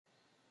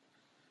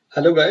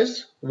Hello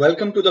guys,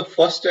 welcome to the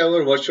first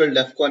ever virtual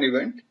DEF CON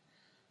event.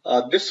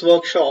 This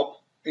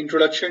workshop,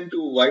 Introduction to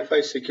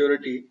Wi-Fi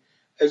Security,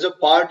 is a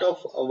part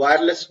of a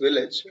wireless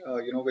village,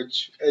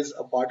 which is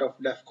a part of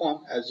DEF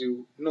CON, as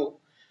you know.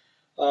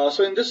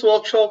 So in this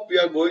workshop, we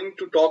are going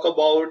to talk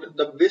about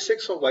the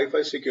basics of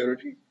Wi-Fi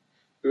security.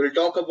 We will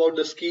talk about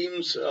the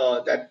schemes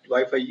that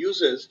Wi-Fi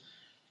uses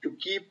to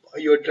keep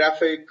your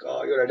traffic,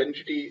 your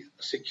identity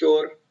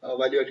secure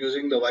while you are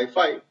using the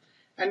Wi-Fi.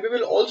 And we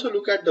will also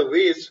look at the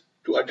ways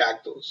to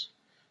attack those.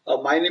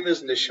 My name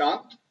is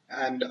Nishant,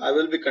 and I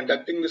will be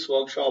conducting this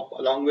workshop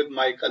along with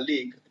my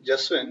colleague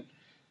Jaswin.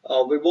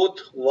 We both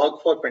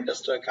work for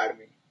Pentester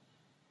Academy.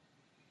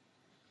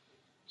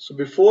 So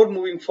before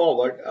moving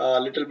forward,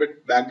 a little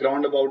bit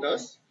background about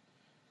us.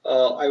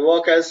 I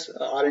work as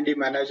R&D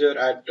manager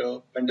at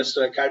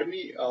Pentester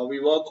Academy. We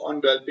work on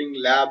developing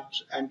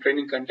labs and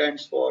training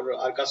contents for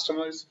our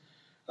customers.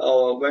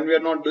 When we are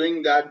not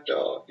doing that,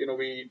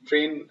 we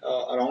train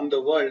around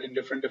the world in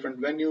different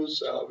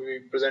venues. We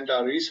present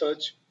our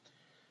research.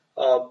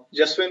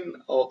 Jaswin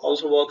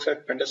also works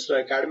at Pentester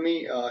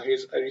Academy.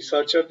 He's a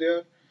researcher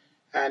there.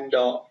 And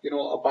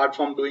apart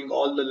from doing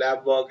all the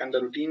lab work and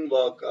the routine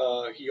work,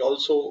 he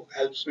also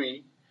helps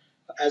me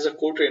as a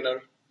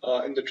co-trainer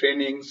in the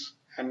trainings,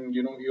 and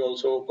he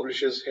also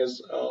publishes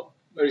his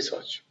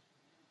research.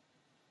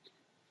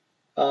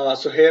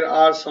 So here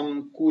are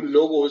some cool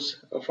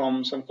logos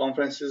from some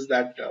conferences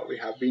that we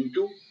have been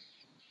to.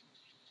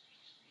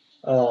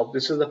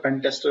 This is the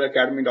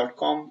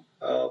pentesteraacademy.com.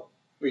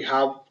 We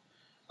have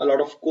a lot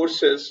of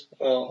courses,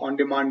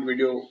 on-demand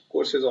video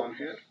courses on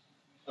here.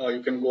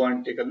 You can go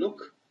and take a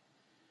look.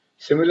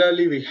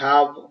 Similarly, we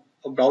have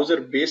a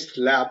browser-based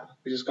lab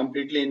which is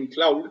completely in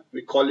cloud.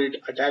 We call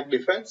it Attack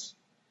Defense.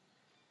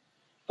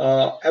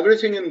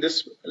 Everything in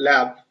this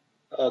lab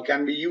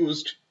can be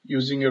used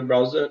using your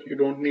browser. You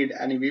don't need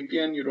any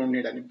VPN. You don't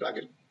need any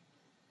plugin.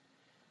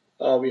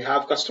 We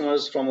have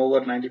customers from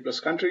over 90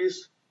 plus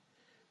countries.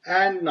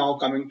 And now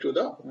coming to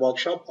the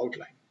workshop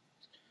outline.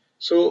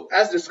 So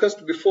as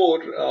discussed before,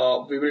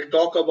 we will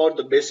talk about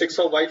the basics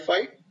of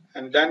Wi-Fi,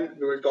 and then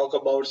we will talk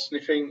about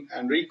sniffing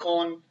and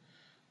recon.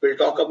 We'll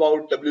talk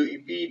about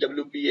WEP,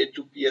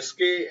 WPA2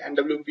 PSK, and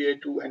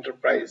WPA2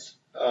 Enterprise,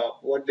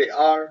 what they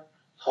are,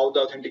 how the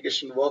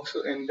authentication works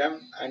in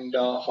them, and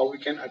how we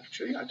can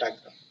actually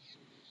attack them.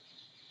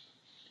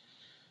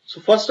 So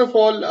first of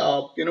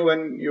all,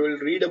 when you will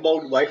read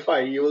about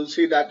Wi-Fi, you will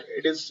see that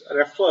it is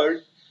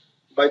referred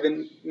by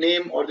the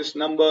name or this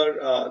number,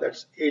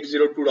 that's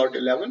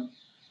 802.11.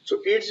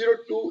 So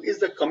 802 is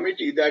the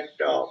committee that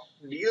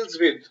deals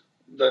with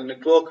the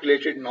network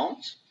related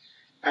norms,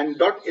 and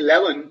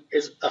 .11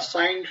 is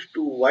assigned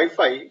to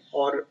Wi-Fi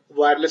or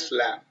wireless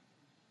LAN.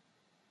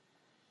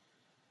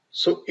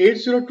 So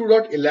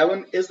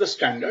 802.11 is the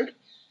standard,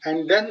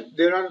 and then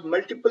there are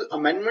multiple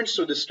amendments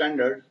to the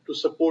standard to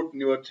support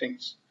newer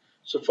things.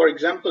 So for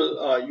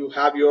example, you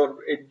have your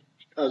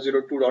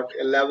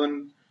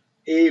 802.11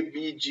 A,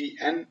 B, G,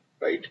 N,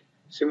 right?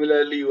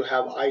 Similarly, you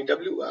have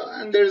IW,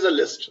 and there is a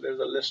list. There is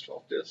a list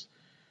of this.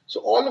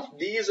 So all of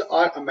these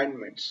are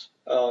amendments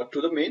to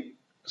the main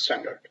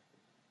standard.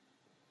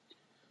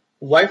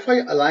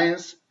 Wi-Fi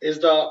Alliance is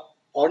the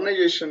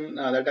organization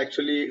that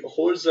actually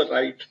holds the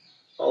right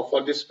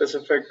for this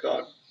specific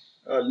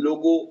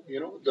logo.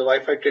 The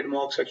Wi-Fi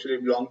trademarks actually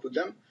belong to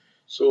them.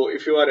 So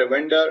if you are a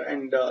vendor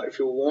and if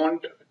you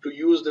want to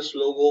use this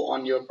logo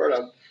on your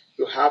product,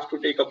 you have to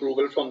take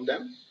approval from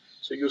them.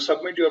 So you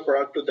submit your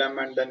product to them,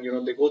 and then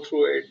they go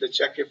through it, they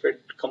check if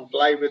it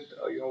comply with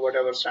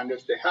whatever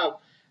standards they have,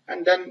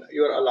 and then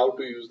you are allowed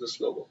to use this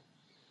logo.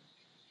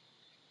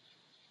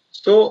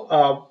 So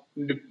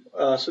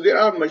so there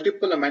are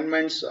multiple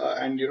amendments,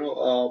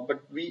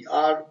 but we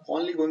are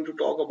only going to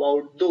talk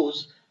about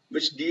those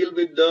which deal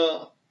with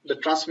the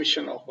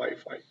transmission of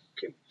Wi-Fi.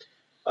 Okay,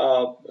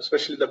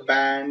 especially the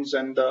bands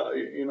and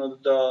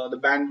the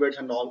bandwidth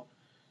and all.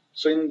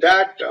 So in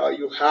that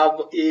you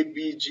have A,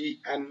 B, G,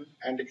 N,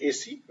 and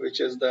AC, which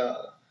is the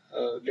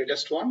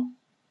latest one.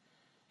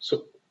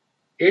 So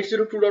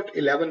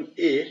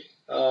 802.11a,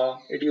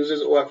 it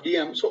uses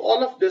OFDM. So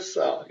all of this,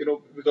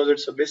 because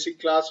it's a basic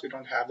class, we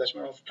don't have that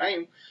much of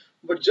time.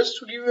 But just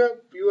to give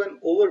you an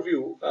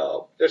overview,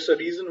 there's a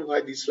reason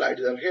why these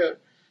slides are here,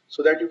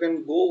 so that you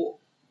can go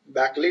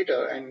back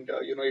later and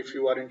if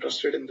you are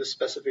interested in this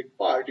specific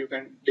part, you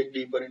can dig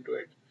deeper into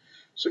it.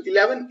 So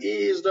 11A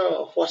is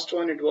the first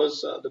one. It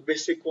was the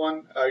basic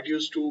one. It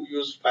used to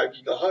use 5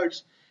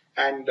 gigahertz,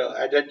 and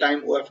at that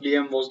time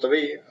OFDM was the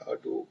way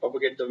to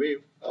propagate the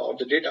wave or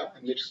the data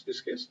in this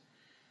case.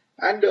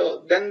 And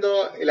then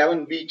the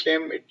 11B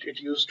came. It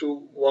used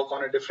to work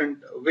on a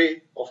different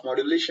way of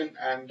modulation,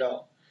 and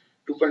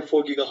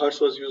 2.4 gigahertz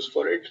was used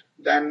for it.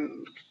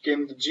 Then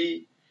came the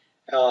G.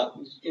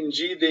 In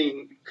G, they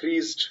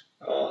increased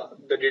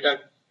the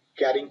data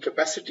carrying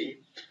capacity.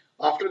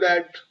 After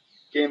that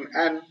came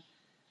N,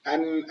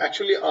 and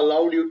actually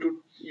allowed you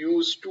to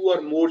use 2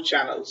 or more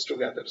channels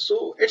together.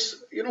 So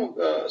it's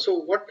so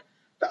what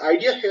the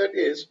idea here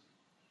is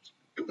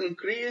to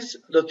increase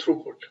the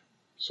throughput.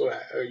 So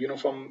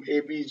from A,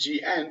 B,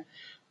 G, N,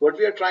 what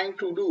we are trying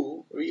to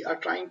do, we are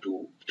trying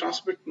to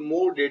transmit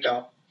more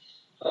data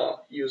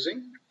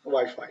using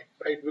Wi-Fi,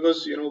 right?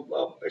 Because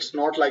it's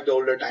not like the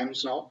older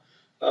times now.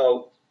 Uh,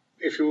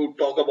 if you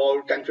talk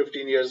about 10,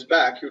 15 years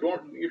back, you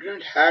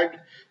didn't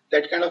had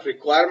that kind of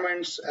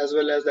requirements as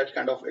well as that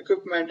kind of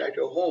equipment at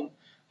your home.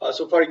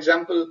 So, for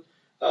example,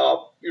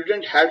 you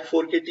didn't had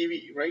 4K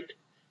TV, right?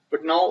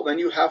 But now when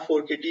you have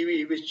 4K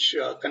TV which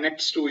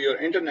connects to your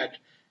internet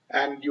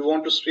and you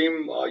want to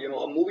stream,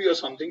 a movie or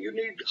something, you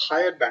need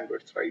higher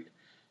bandwidth, right?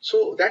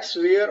 So that's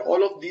where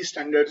all of these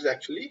standards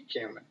actually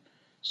came in.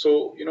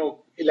 So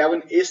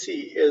 11 AC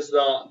is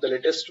the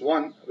latest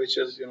one, which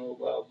is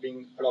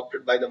being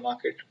adopted by the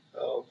market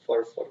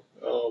for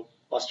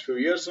past few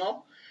years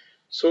now.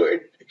 So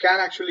it can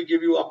actually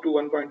give you up to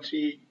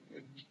 1.3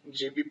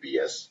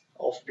 Gbps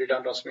of data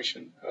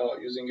transmission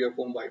using your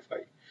home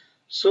Wi-Fi.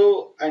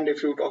 So, and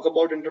if you talk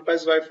about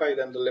enterprise Wi-Fi,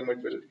 then the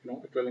limit will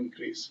it will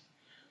increase.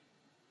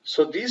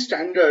 So these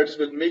standards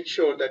will make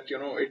sure that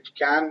it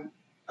can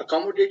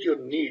accommodate your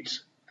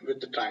needs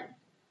with the time.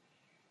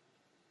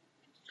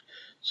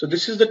 So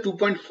this is the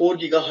 2.4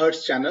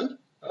 gigahertz channel.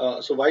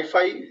 So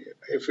Wi-Fi,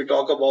 if we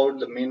talk about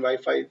the main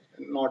Wi-Fi,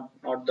 not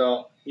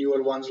the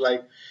newer ones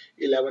like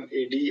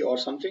 11AD or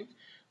something,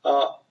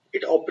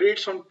 it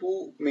operates on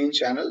two main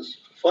channels.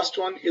 First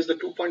one is the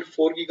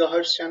 2.4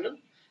 gigahertz channel,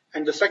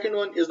 and the second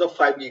one is the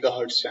 5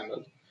 gigahertz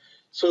channel.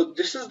 So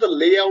this is the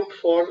layout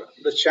for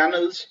the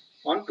channels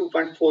on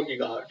 2.4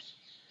 gigahertz.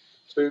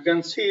 So you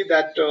can see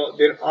that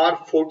there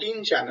are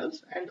 14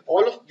 channels, and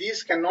all of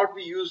these cannot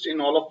be used in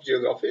all of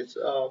geographies.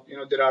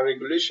 There are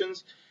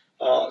regulations.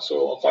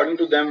 So according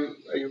to them,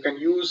 you can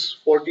use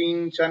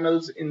 14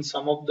 channels in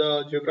some of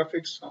the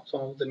geographics,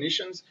 some of the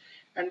nations,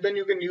 and then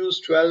you can use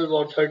 12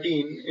 or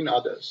 13 in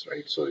others,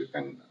 right? So you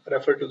can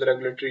refer to the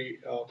regulatory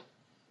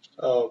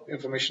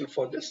information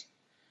for this.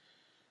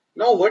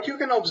 Now, what you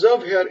can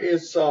observe here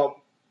is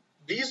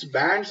these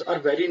bands are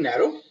very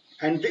narrow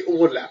and they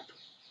overlap,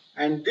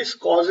 and this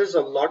causes a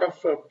lot of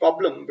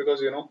problem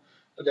because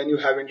then you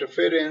have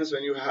interference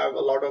when you have a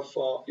lot of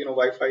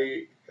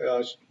Wi-Fi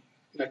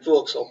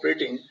networks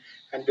operating,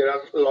 and there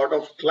are a lot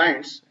of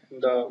clients in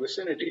the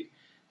vicinity.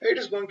 It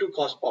is going to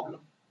cause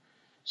problem.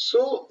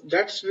 So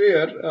that's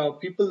where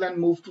people then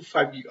move to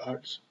 5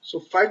 gigahertz.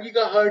 So 5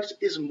 gigahertz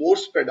is more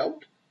spread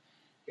out.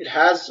 It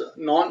has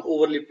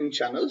non-overlapping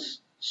channels,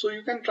 so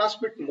you can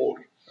transmit more,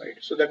 right?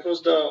 So that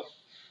was the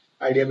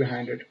idea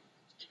behind it.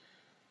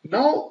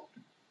 Now,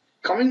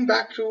 coming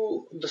back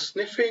to the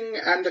sniffing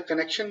and the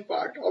connection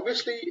part,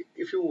 obviously,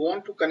 if you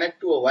want to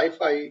connect to a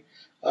Wi-Fi,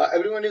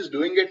 everyone is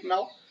doing it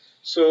now.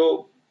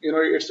 So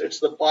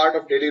it's the part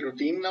of daily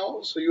routine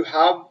now. So you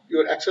have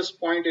your access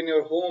point in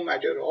your home,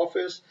 at your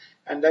office,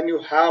 and then you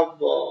have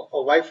a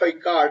Wi-Fi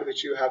card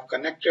which you have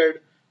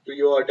connected to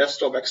your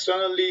desktop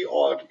externally,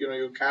 or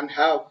you can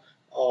have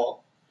a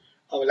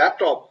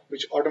laptop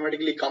which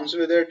automatically comes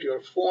with it.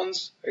 Your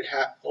phones,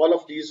 all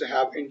of these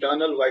have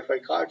internal Wi-Fi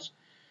cards.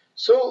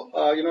 So,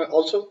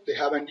 also they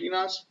have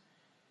antennas.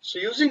 So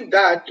using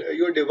that,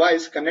 your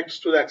device connects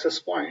to the access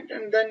point,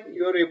 and then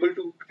you're able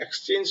to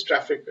exchange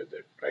traffic with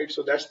it, right?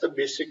 So that's the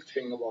basic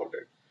thing about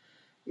it.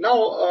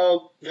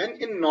 Now, when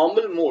in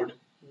normal mode,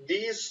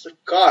 these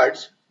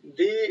cards,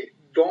 they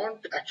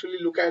don't actually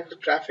look at the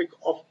traffic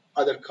of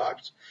other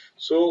cards.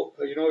 So,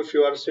 if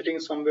you are sitting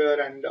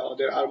somewhere and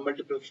there are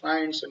multiple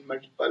clients and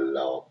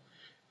multiple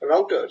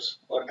routers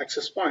or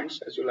access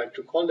points, as you like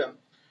to call them,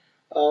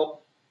 uh,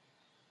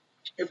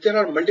 if there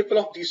are multiple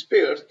of these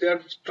pairs, they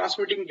are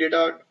transmitting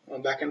data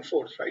back and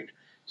forth, right?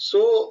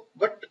 So,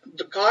 but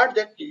the card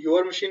that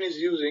your machine is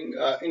using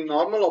in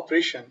normal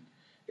operation,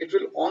 it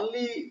will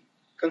only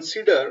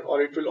consider,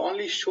 or it will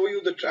only show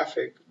you the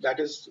traffic that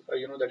is,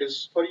 that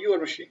is for your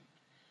machine.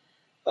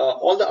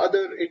 All the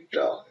other, it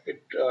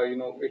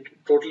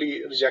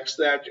totally rejects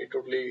that. It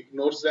totally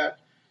ignores that.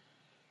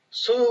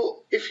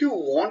 So if you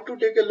want to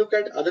take a look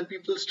at other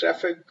people's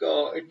traffic,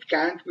 it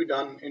can't be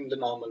done in the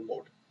normal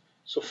mode.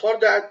 So for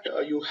that,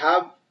 you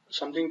have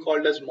something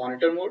called as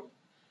monitor mode.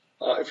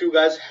 If you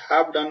guys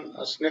have done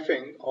a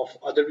sniffing of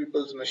other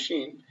people's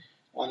machine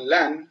on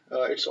LAN,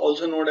 it's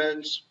also known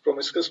as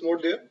promiscuous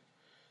mode there.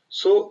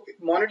 So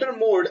monitor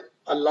mode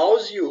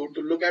allows you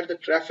to look at the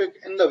traffic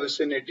in the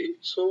vicinity.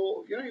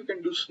 So you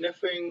can do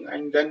sniffing,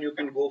 and then you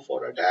can go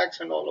for attacks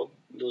and all of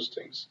those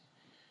things.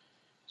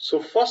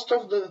 So first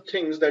of the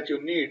things that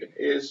you need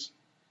is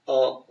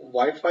a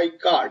Wi-Fi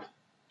card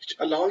which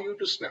allow you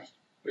to sniff,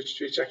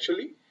 which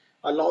actually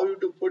allow you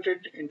to put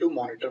it into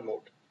monitor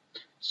mode.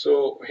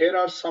 So here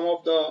are some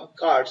of the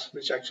cards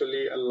which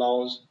actually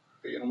allows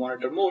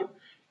monitor mode.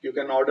 You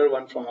can order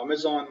one from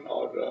Amazon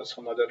or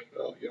some other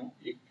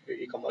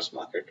e-commerce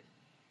market.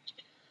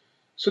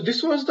 So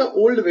this was the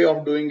old way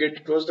of doing it.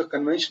 It was the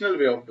conventional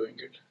way of doing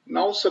it.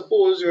 Now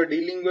suppose you're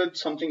dealing with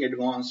something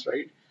advanced,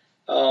 right?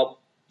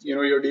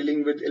 You're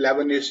dealing with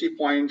 11 AC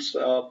points,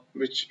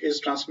 which is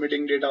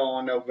transmitting data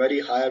on a very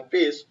higher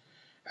pace.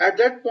 At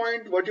that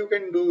point, what you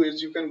can do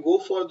is you can go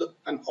for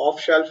an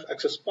off-shelf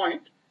access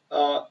point,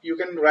 you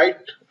can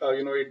write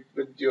it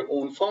with your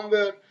own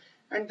firmware,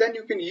 and then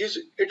you can use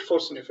it for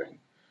sniffing.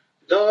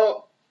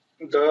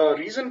 The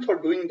reason for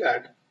doing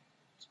that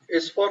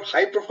is for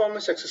high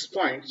performance access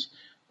points.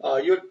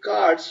 Your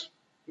cards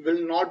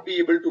will not be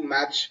able to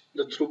match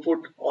the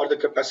throughput or the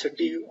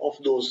capacity of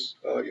those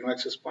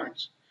access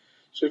points.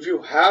 So if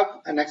you have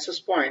an access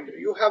point,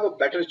 you have a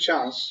better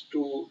chance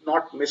to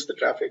not miss the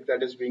traffic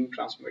that is being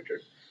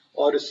transmitted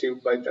or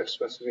received by that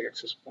specific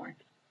access point.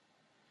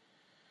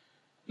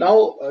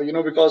 Now,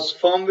 because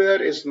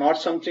firmware is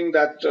not something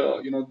that,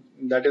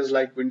 that is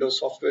like Windows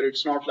software.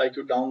 It's not like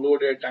you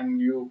download it and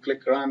you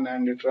click run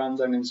and it runs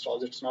and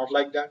installs. It's not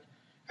like that.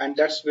 And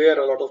that's where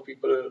a lot of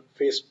people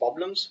face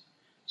problems.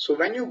 So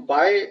when you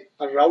buy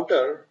a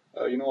router,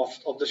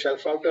 of the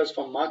shelf routers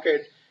from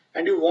market,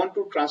 and you want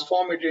to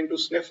transform it into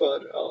sniffer,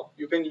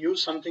 you can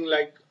use something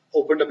like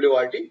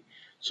OpenWRT.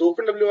 So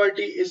OpenWRT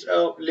is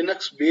a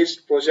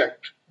Linux-based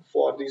project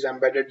for these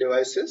embedded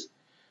devices,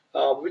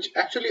 which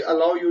actually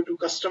allow you to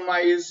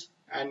customize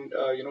and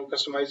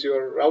customize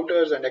your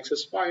routers and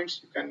access points.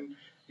 You can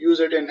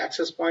use it in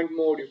access point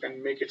mode. You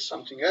can make it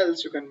something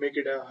else. You can make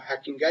it a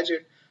hacking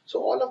gadget. So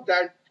all of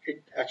that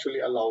it actually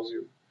allows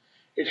you.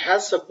 It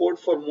has support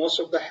for most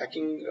of the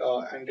hacking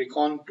and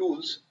recon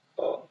tools,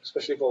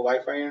 especially for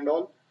Wi-Fi and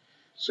all.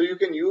 So you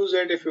can use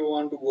it if you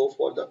want to go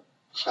for the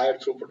higher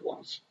throughput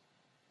ones.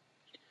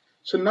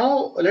 So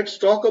now let's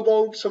talk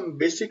about some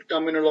basic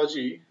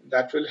terminology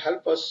that will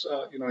help us,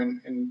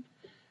 in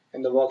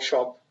the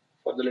workshop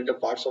for the later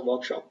parts of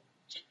workshop.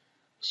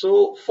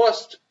 So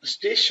first,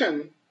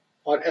 station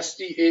or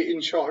STA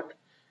in short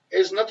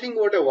is nothing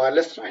but a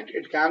wireless client.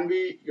 It can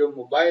be your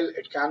mobile,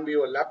 it can be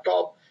your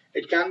laptop,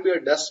 it can be a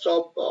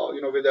desktop,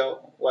 with a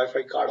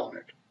Wi-Fi card on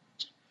it.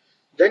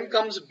 Then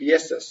comes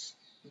BSS.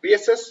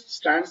 BSS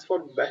stands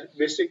for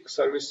Basic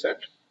Service Set.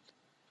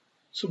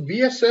 So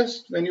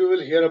BSS, when you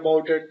will hear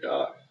about it,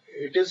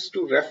 it is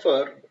to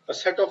refer a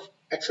set of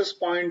access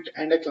point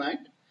and a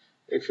client,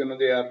 if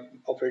they are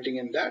operating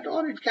in that,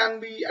 or it can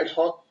be ad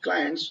hoc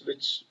clients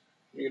which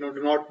do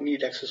not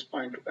need access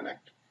point to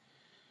connect.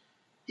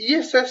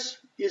 ESS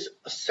is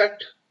a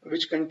set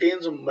which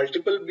contains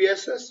multiple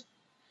BSS,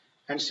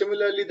 and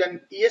similarly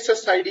then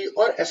ESSID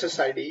or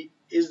SSID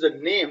is the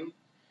name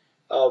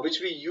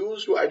which we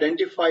use to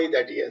identify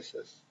that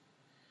ESS.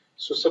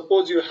 So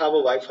suppose you have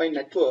a Wi-Fi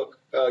network,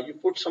 you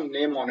put some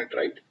name on it,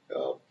 right?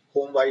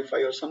 Home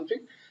Wi-Fi or something.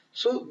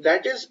 So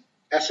that is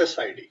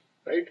SSID,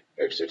 right?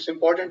 It's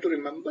important to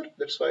remember.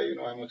 That's why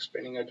I'm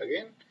explaining it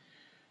again.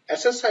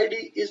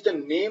 SSID is the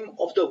name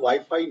of the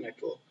Wi-Fi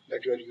network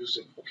that you are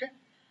using, okay?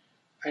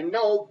 And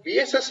now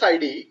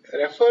BSSID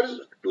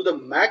refers to the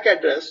MAC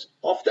address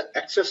of the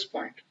access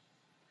point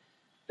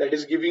that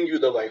is giving you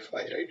the Wi-Fi,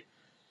 right?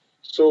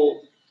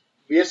 So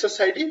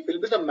BSSID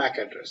will be the MAC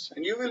address,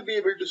 and you will be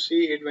able to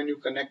see it when you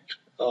connect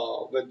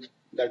with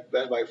that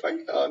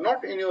Wi-Fi.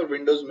 Not in your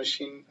Windows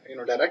machine,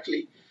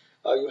 directly.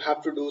 You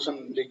have to do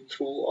some dig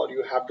through, or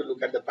you have to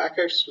look at the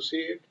packets to see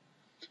it.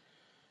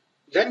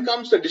 Then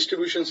comes the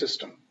distribution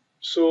system.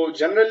 So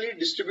generally,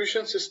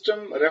 distribution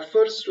system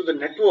refers to the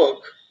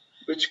network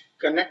which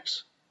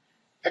connects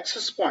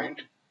access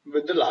point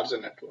with the larger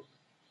network.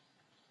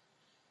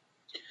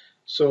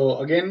 So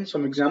again,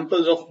 some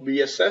examples of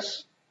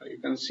BSS. You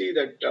can see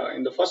that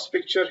in the first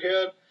picture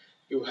here,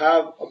 you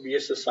have a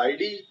BSS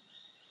ID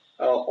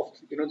of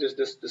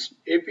this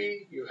AP.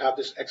 You have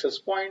this access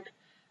point,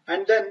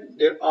 and then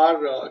there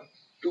are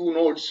two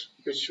nodes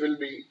which will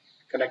be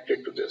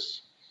connected to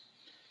this.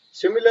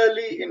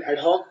 Similarly, in ad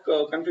hoc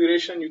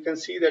configuration, you can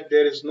see that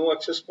there is no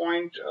access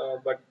point,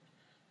 but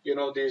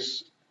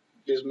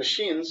these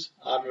machines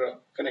are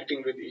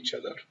connecting with each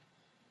other.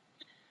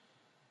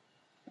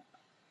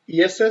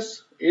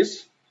 ESS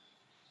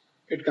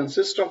it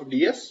consists of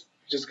DS,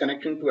 which is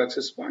connecting to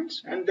access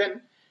points, and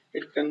then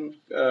it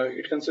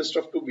consists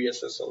of two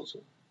BSS also,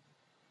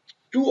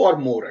 two or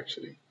more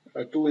actually,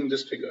 two in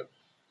this figure.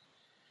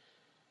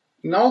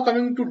 Now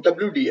coming to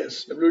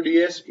WDS.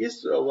 WDS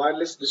is a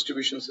wireless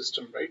distribution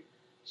system, right?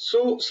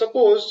 So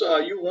suppose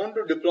you want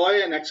to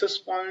deploy an access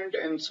point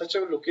in such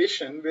a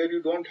location where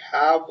you don't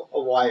have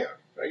a wire,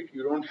 right?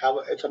 You don't have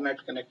an Ethernet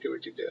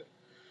connectivity there.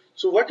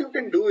 So what you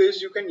can do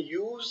is you can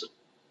use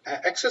an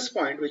access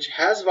point which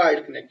has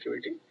wired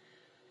connectivity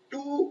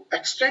to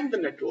extend the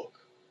network,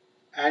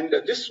 and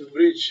this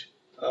bridge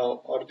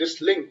or this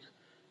link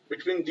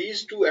between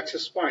these two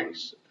access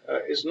points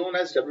is known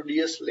as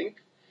WDS link,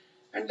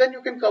 and then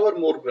you can cover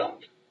more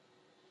ground.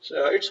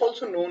 So, it's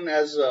also known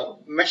as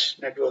mesh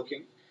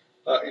networking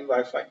in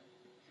Wi-Fi,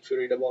 if you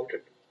read about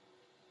it.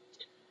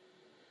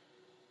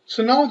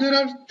 So now there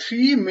are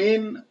three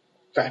main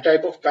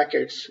type of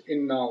packets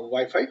in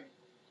Wi-Fi.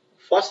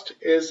 First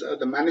is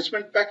the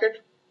management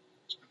packet.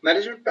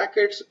 Management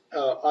packets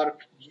are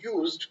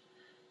used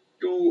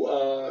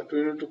to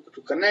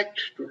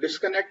connect, to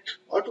disconnect,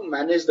 or to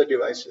manage the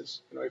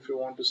devices. If you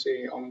want to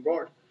say on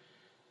board.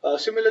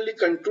 Similarly,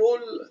 control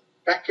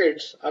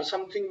packets are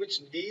something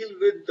which deal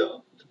with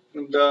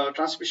the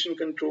transmission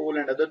control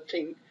and other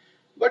thing,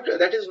 But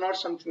that is not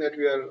something that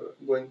we are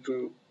going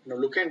to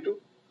look into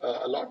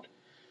a lot.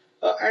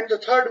 And the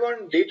third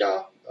one,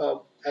 data,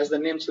 as the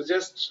name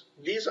suggests,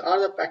 these are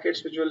the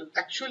packets which will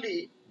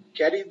actually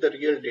carry the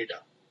real data.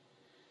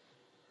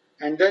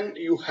 And then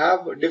you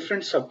have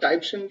different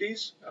subtypes in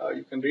these.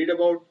 You can read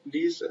about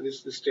these.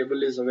 This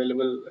table is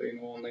available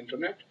on the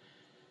internet.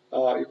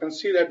 You can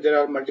see that there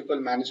are multiple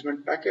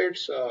management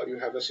packets. You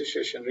have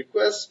association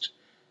request,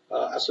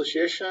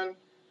 association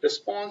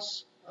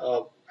response,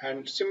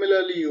 and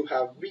similarly you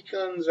have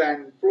beacons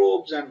and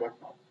probes and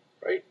whatnot,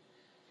 right?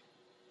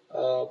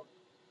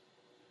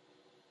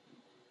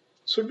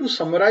 So to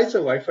summarize a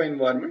Wi-Fi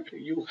environment,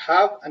 you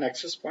have an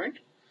access point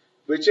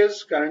which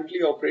is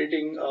currently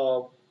operating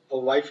a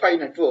Wi-Fi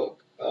network,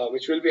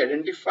 which will be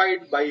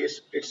identified by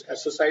its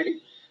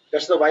SSID.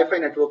 That's the Wi-Fi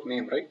network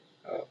name, right?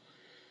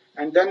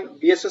 And then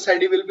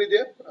BSSID will be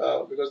there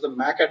because the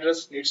MAC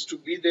address needs to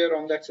be there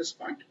on the access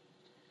point.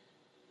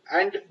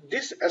 And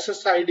this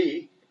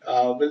SSID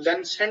will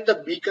then send the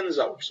beacons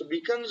out. So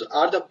beacons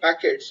are the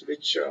packets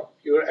which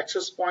your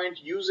access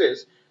point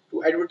uses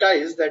to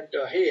advertise that,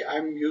 hey,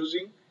 I'm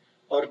using,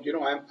 or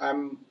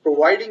I'm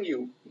providing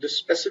you this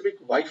specific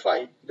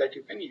Wi-Fi that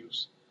you can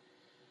use.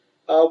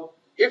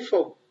 If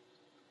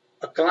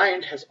a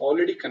client has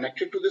already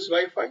connected to this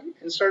Wi-Fi,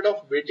 instead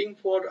of waiting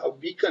for a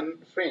beacon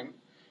frame,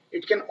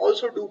 it can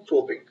also do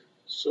probing.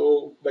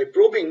 So by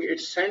probing,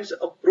 it sends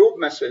a probe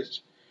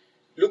message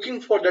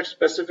looking for that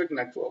specific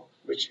network,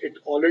 which it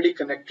already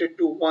connected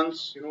to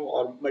once,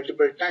 or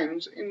multiple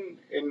times in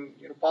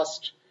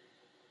past.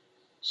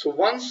 So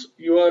once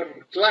your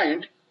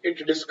client,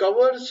 it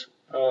discovers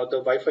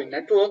the Wi-Fi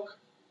network,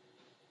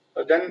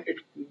 then it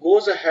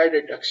goes ahead,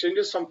 it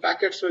exchanges some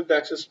packets with the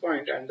access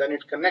point, and then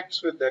it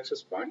connects with the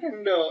access point,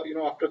 and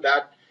after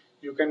that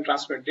you can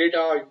transmit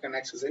data, you can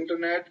access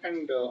internet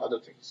and other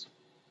things.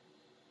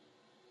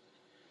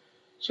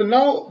 So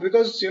now,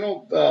 because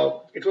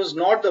it was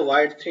not the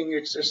wired thing,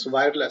 it's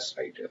wireless,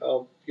 right?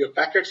 Your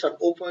packets are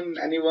open.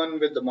 Anyone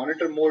with the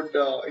monitor mode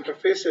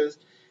interfaces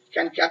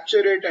can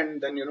capture it,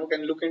 and then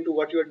can look into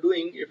what you are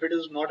doing if it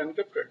is not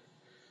encrypted.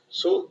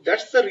 So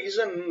that's the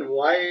reason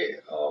why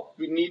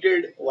we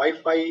needed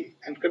Wi-Fi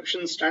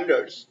encryption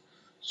standards,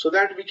 so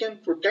that we can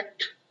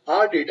protect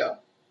our data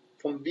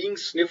from being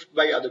sniffed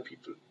by other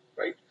people,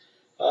 right?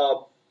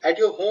 At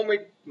your home,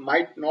 it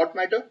might not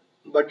matter,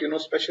 but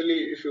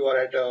especially if you are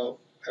at a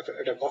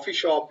coffee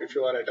shop, if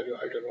you are at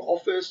your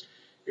office,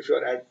 if you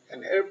are at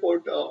an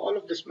airport, all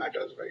of this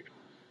matters, right?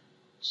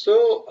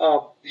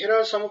 So here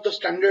are some of the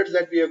standards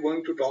that we are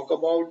going to talk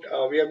about.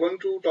 We are going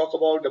to talk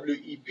about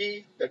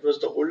WEP. That was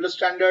the oldest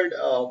standard.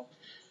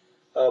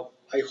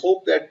 I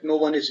hope that no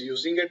one is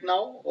using it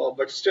now,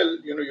 but still,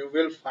 you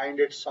will find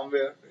it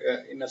somewhere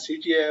in a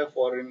CTF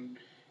or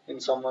in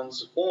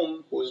someone's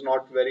home who is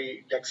not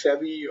very tech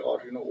savvy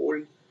or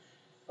old.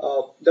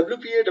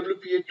 WPA,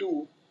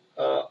 WPA2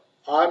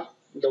 are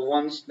the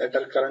ones that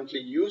are currently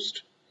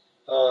used.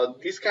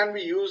 These can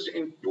be used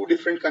in two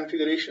different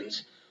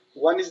configurations.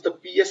 One is the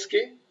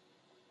PSK,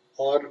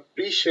 or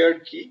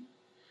pre-shared key.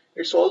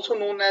 It's also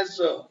known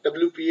as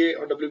WPA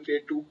or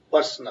WPA2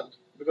 personal,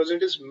 because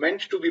it is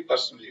meant to be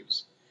personal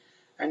use.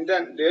 And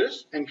then there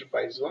is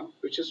enterprise one,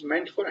 which is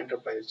meant for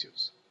enterprise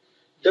use.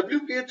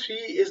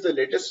 WPA3 is the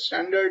latest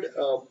standard.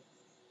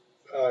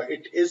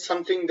 It is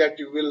something that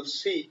you will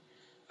see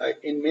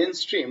in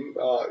mainstream,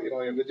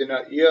 within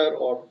a year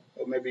or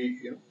maybe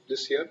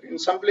this year. In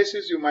some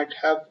places, you might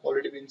have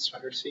already been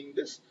started seeing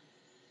this.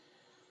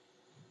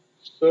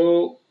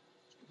 So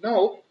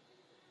now,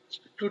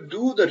 to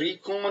do the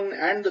recon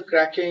and the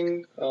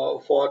cracking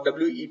for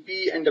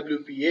WEP and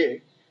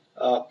WPA,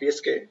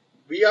 PSK,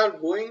 we are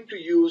going to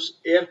use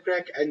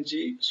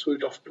AirCrack-NG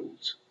suite of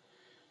tools.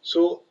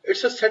 So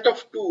it's a set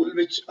of tools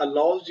which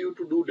allows you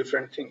to do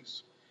different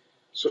things.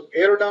 So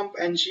AeroDump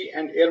NG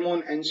and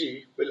Airmon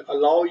NG will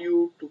allow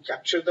you to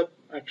capture the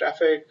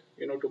traffic,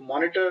 to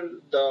monitor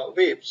the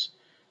waves,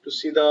 to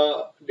see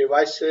the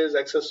devices,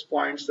 access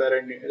points that are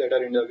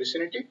in the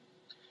vicinity.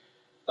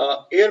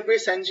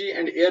 Airbase NG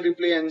and Air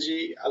Replay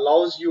NG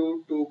allows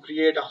you to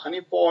create a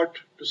honeypot,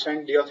 to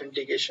send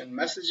deauthentication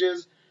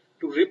messages,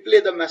 to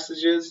replay the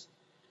messages,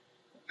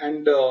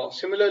 and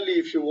similarly,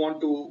 if you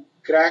want to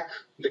crack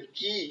the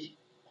key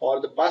or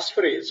the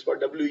passphrase for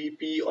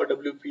WEP or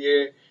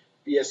WPA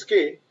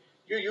PSK,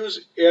 you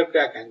use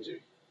AirCrack NG.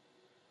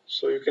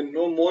 So you can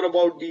know more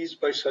about these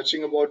by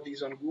searching about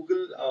these on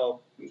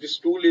Google. This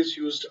tool is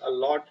used a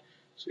lot,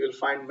 so you'll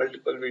find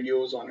multiple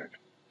videos on it.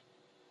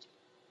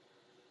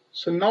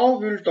 So now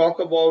we'll talk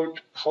about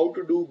how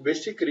to do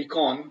basic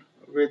recon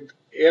with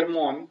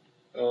Airmon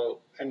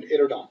and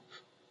AeroDump,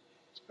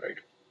 right?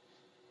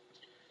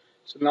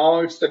 So now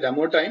it's the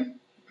demo time,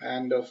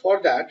 and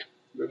for that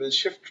we will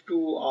shift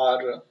to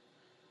our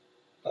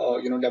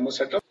demo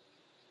setup.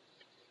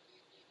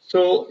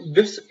 So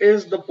this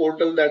is the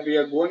portal that we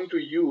are going to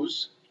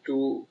use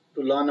to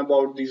learn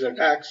about these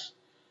attacks.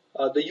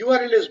 The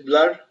URL is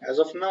blurred as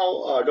of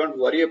now. Don't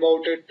worry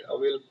about it.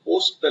 We'll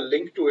post the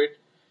link to it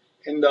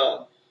in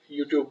the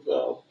YouTube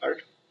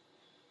part,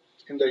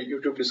 in the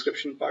YouTube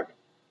description part.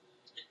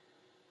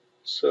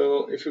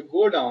 So if you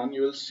go down,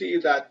 you will see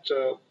that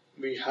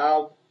we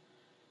have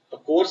a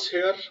course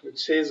here which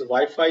says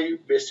Wi-Fi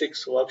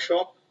Basics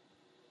Workshop.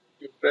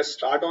 You press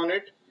start on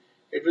it.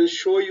 It will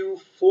show you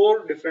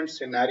 4 different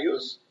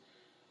scenarios.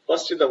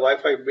 First is the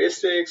Wi-Fi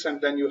basics, and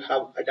then you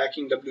have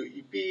attacking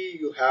WEP,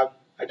 you have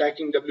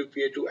attacking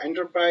WPA2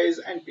 enterprise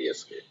and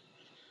PSK.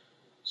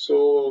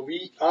 So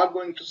we are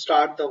going to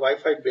start the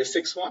Wi-Fi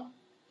basics one.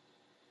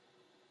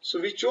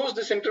 So we chose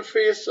this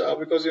interface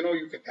because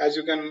as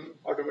you can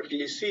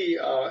automatically see,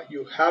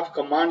 you have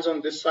commands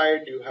on this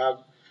side, you have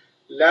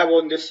lab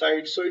on this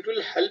side, so it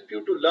will help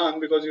you to learn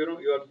because you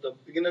are the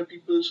beginner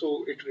people,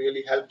 so it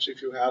really helps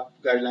if you have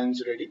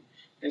guidelines ready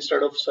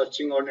instead of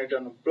searching on it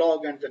on a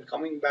blog and then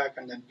coming back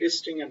and then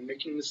pasting and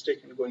making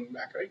mistake and going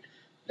back, right?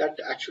 That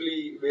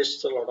actually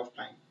wastes a lot of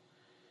time.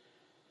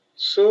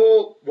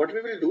 So what we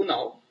will do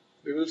now,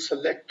 we will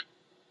select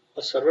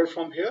a server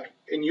from here.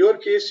 In your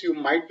case, you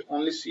might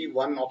only see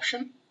one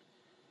option,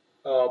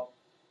 uh,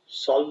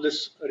 solve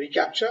this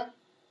reCAPTCHA.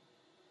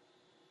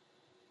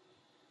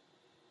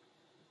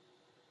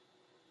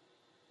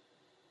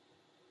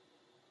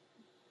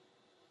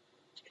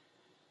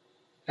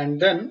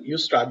 And then you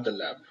start the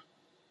lab.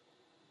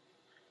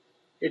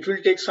 It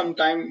will take some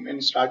time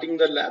in starting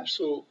the lab,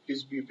 so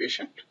please be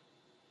patient.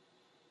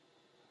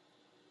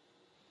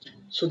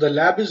 So the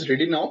lab is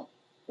ready now.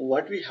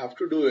 What we have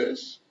to do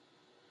is,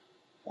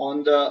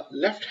 on the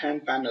left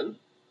hand panel,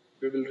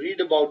 we will read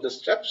about the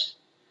steps.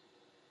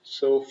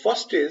 So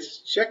first is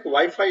check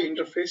Wi-Fi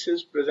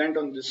interfaces present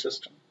on this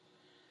system.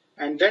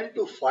 And then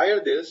to fire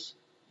this,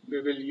 we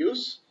will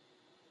use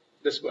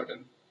this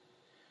button.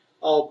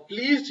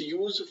 Please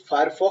use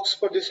Firefox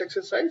for this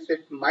exercise.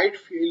 It might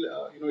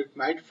it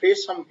might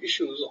face some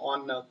issues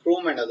on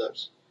Chrome and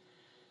others.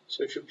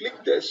 So if you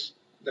click this,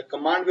 the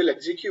command will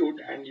execute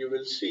and you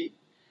will see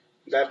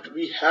that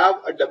we have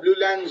a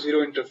WLAN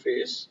 0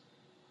 interface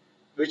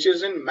which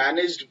is in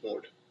managed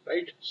mode,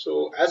 right?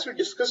 So as we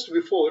discussed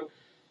before,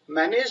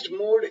 managed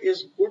mode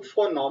is good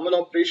for normal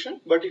operation,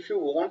 but if you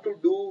want to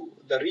do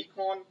the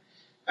recon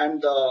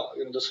and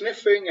the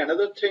sniffing and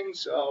other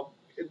things,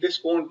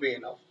 this won't be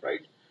enough,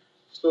 right?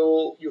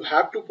 So you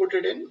have to put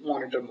it in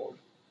monitor mode,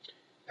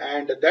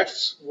 and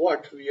that's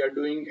what we are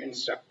doing in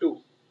step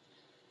 2.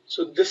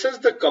 So this is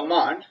the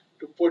command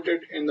to put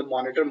it in the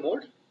monitor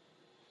mode.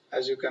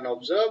 As you can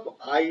observe,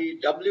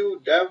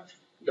 iwdev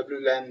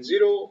wlan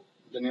 0,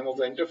 the name of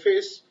the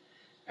interface,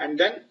 and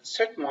then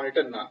set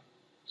monitor none.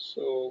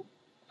 So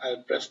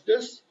I'll press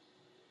this,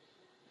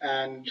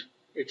 and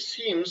it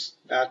seems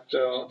that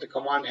the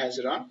command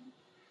has run.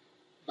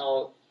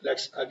 Now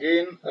let's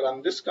again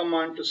run this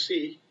command to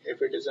see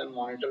if it is in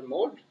monitor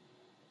mode.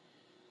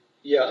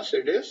 Yes,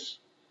 it is.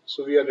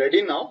 So we are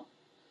ready now.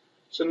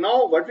 So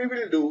now what we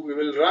will do, we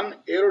will run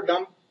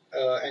aerodump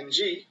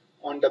ng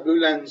on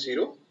WLAN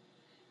 0,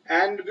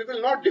 and we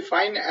will not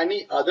define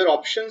any other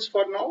options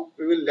for now.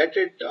 We will let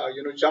it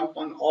jump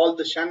on all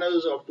the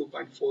channels of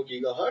 2.4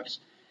 gigahertz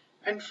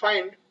and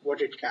find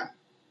what it can.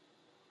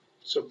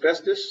 So press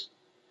this,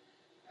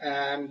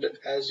 and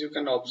as you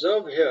can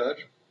observe here,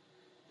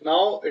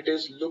 now it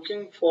is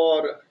looking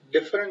for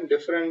different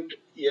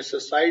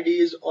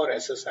ESSIDs or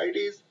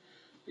SSIDs.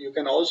 You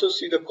can also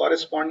see the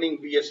corresponding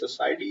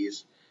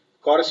BSSIDs,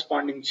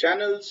 corresponding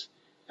channels,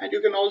 and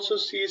you can also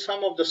see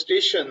some of the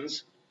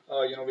stations,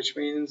 which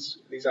means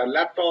these are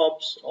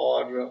laptops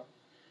or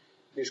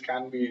these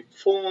can be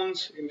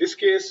phones. In this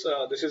case,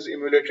 this is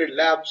emulated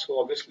lab, so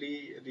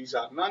obviously these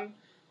are none.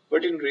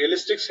 But in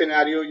realistic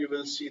scenario, you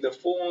will see the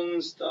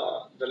phones,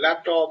 the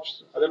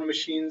laptops, other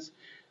machines,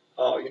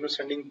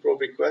 sending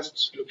probe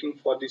requests looking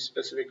for the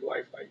specific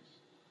Wi-Fi,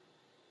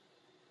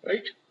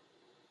 right?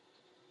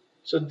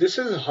 So this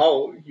is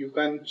how you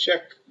can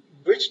check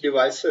which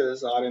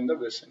devices are in the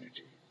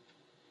vicinity.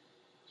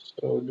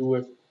 So do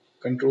a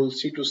Control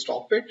C to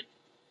stop it,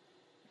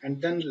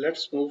 and then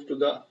let's move to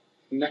the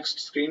next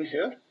screen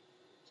here.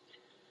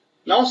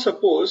 Now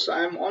suppose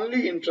I am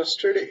only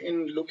interested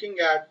in looking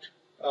at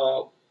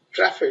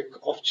traffic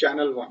of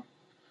channel 1.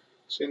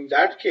 So in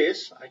that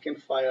case, I can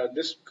fire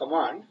this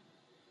command,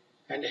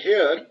 and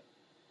here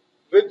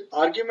with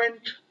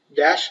argument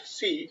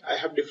 -c, I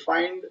have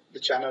defined the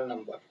channel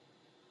number.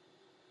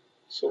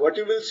 So what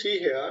you will see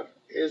here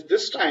is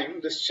this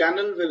time this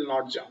channel will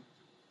not jump,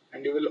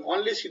 and you will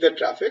only see the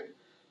traffic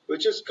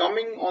which is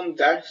coming on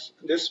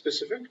this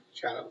specific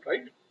channel,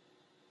 right?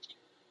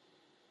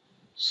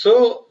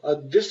 So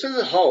this is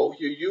how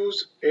you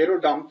use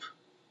aerodump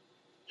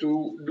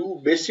to do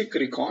basic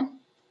recon,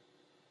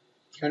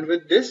 and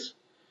with this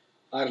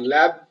our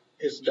lab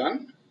is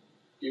done.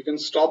 You can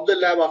stop the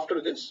lab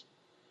after this,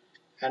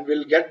 and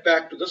we'll get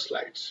back to the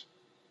slides.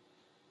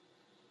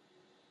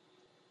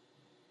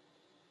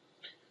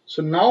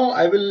 So now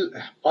I will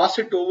pass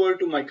it over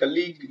to my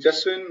colleague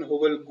Jaswin, who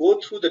will go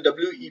through the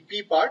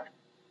WEP part,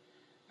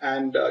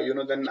 and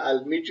then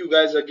I'll meet you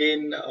guys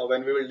again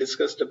when we will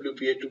discuss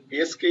WPA2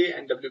 PSK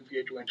and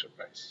WPA2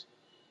 Enterprise.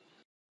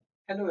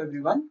 Hello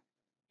everyone.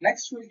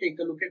 Next we'll take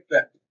a look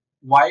at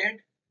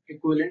wired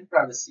equivalent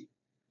privacy.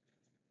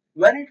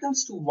 When it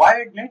comes to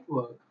wired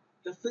network,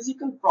 the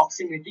physical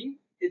proximity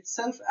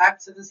itself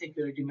acts as a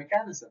security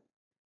mechanism.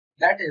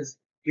 That is,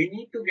 we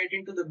need to get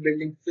into the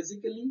building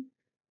physically,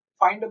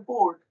 find a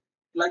port,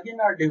 plug in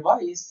our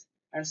device,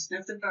 and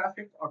sniff the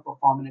traffic or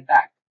perform an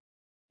attack.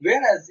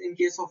 Whereas in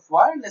case of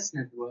wireless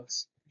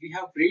networks, we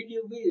have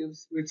radio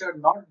waves which are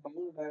not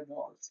bound by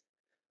walls.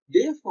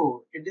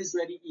 Therefore, it is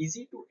very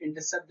easy to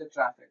intercept the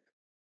traffic.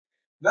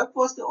 Web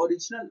was the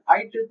original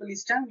IEEE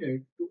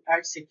standard to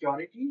add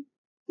security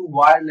to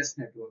wireless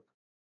network.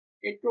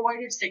 It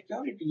provided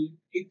security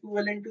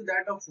equivalent to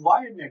that of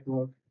wired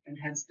network and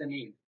hence the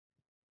name.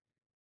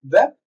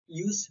 Web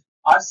used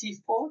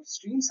RC4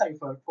 stream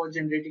cipher for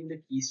generating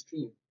the key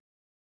stream.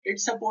 It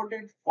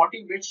supported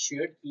 40-bit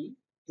shared key,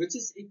 which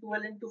is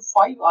equivalent to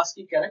 5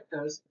 ASCII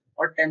characters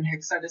or 10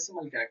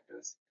 hexadecimal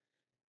characters,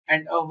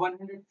 and a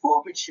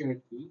 104-bit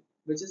shared key,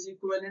 which is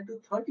equivalent to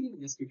 13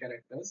 ASCII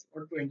characters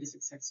or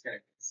 26 hex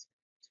characters.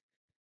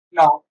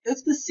 Now,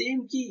 if the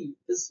same key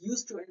is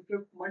used to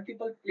encrypt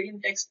multiple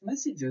plain text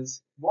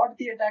messages, what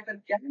the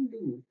attacker can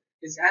do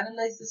is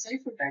analyze the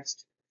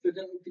ciphertext,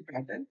 figure out the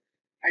pattern,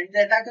 and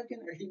the attacker can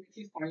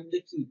ultimately find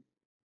the key.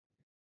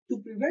 To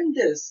prevent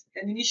this,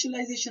 an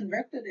initialization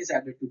vector is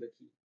added to the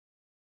key.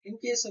 In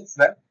case of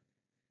web,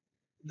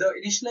 the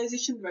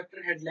initialization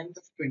vector had length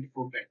of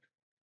 24-bit.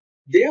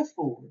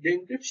 Therefore, the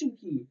encryption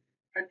key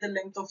had the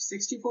length of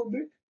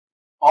 64-bit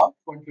or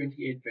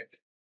 128-bit.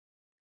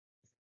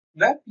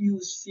 Web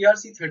used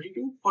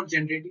CRC32 for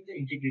generating the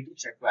integrity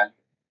check value.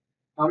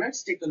 Now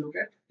let's take a look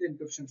at the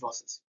encryption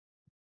process.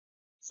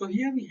 So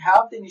here we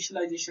have the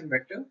initialization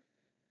vector,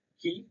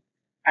 key,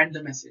 and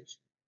the message.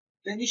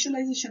 The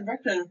initialization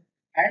vector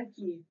and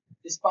key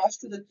is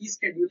passed to the key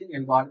scheduling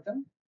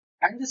algorithm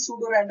and the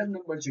pseudo-random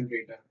number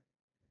generator.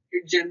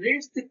 It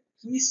generates the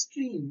key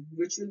stream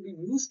which will be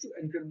used to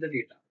encrypt the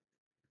data.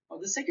 On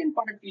the second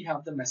part, we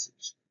have the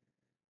message.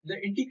 The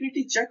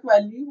integrity check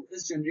value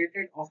is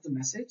generated of the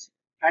message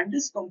and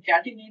is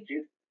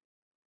concatenated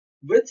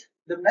with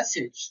the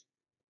message,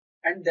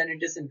 and then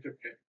it is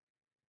encrypted.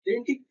 The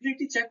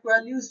integrity check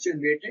value is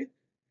generated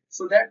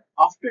so that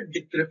after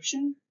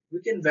decryption,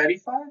 we can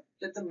verify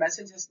that the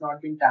message has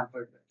not been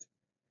tampered with.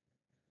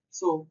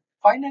 So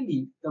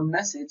finally, the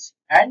message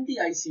and the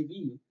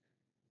ICV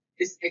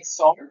is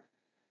XORed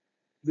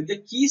with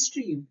the key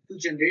stream to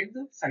generate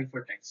the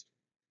ciphertext.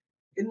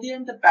 In the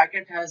end, the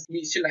packet has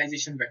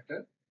initialization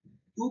vector,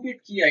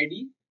 2-bit key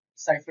ID,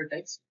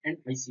 ciphertext, and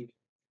ICV.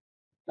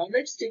 Now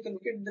let's take a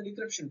look at the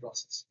decryption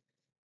process.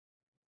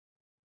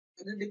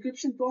 In the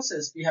decryption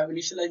process, we have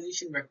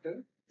initialization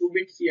vector,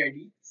 2-bit key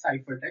ID,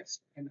 ciphertext,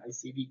 and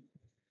ICV.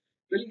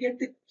 We'll get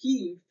the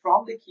key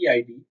from the key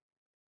ID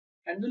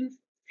and we'll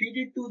feed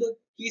it to the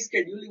key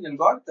scheduling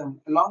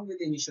algorithm along with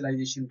the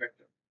initialization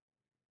vector.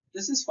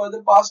 This is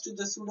further passed to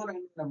the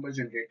pseudo-random number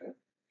generator,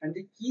 and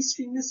the key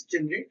stream is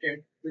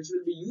generated which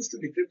will be used to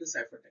decrypt the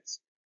ciphertext.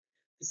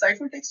 The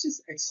ciphertext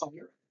is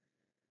XORed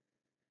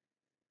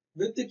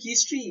with the key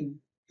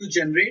stream to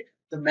generate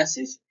the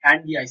message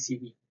and the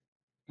ICV.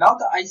 Now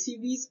the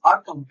ICVs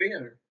are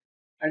compared,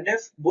 and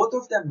if both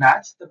of them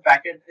match, the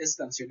packet is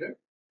considered,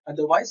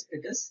 otherwise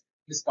it is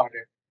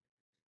discarded.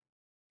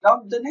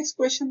 Now the next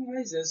question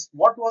arises,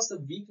 what was the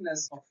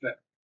weakness of web?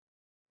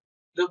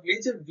 The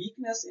major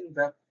weakness in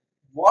web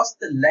was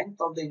the length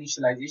of the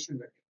initialization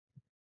vector.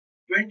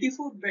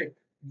 24-bit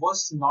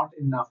was not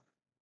enough,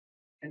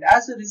 and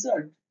as a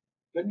result,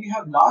 when you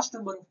have large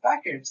number of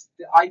packets,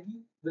 the IB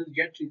will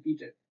get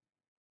repeated.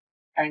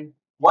 And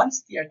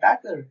once the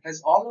attacker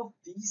has all of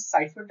these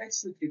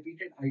ciphertexts with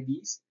repeated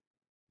IBs,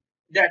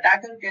 the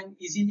attacker can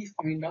easily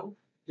find out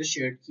the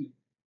shared key.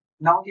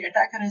 Now the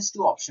attacker has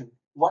two options.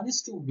 One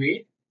is to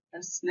wait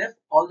and sniff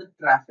all the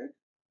traffic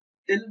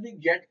till we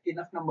get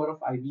enough number of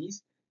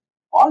IBs,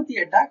 or the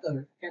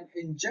attacker can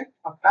inject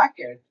a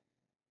packet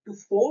to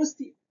force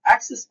the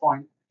access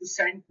point to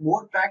send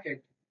more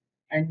packet,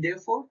 and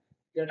therefore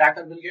the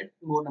attacker will get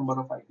more number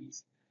of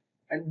IBs.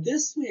 And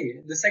this way,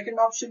 the second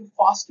option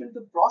fastened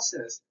the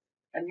process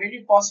and made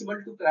it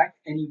possible to crack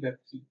any web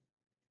key.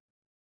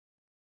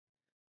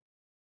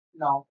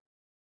 Now,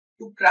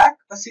 to crack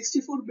a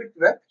 64-bit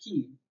web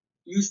key,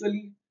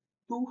 usually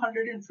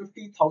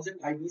 250,000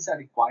 IBs are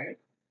required,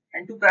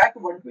 and to crack a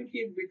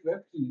 128-bit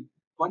web key,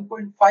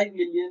 1.5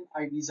 million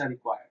IBs are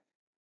required.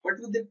 But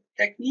with the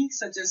techniques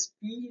such as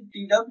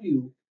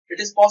PTW, it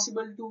is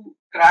possible to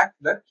crack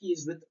web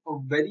keys with a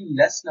very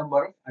less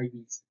number of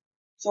IBs.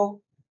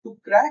 So, to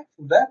crack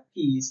web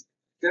keys,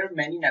 there are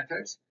many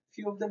methods.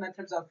 Few of the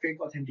methods are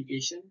fake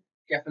authentication,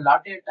 cafe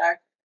latte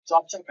attack,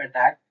 chop chop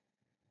attack,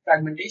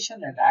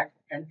 fragmentation attack,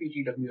 and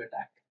PTW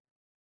attack.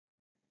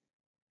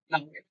 Now,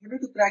 in order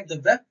to crack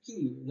the web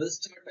key, we'll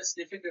start by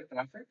sniffing the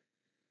traffic,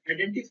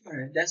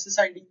 identify the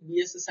SSID,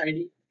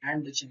 BSSID,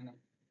 and the channel.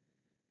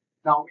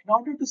 Now, in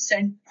order to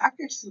send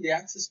packets to the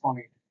access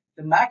point,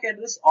 the MAC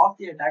address of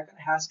the attacker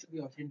has to be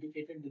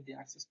authenticated with the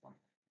access point.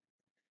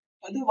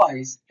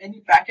 Otherwise,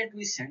 any packet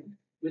we send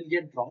will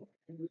get dropped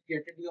and will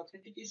get the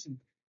authentication.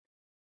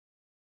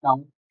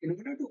 Now, in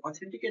order to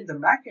authenticate the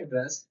MAC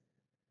address,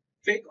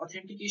 fake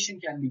authentication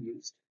can be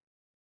used.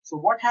 So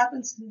what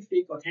happens in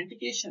fake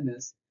authentication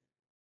is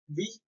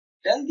we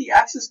tell the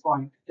access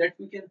point that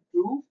we can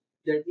prove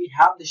that we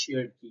have the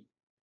shared key,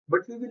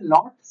 but we will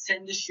not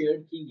send the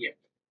shared key yet.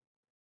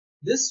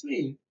 This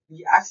way,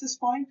 the access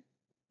point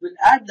will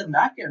add the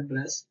MAC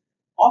address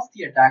of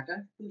the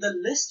attacker to the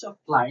list of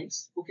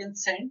clients who can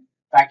send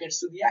packets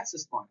to the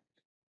access point.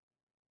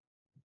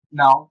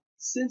 Now,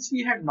 since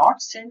we had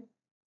not sent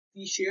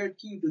the shared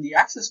key to the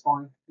access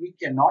point, we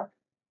cannot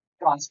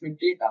transmit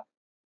data.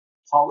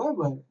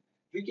 However,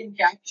 we can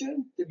capture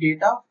the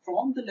data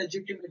from the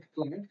legitimate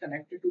client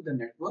connected to the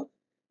network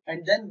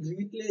and then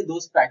replay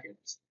those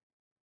packets.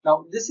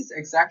 Now, this is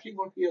exactly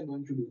what we are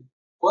going to do.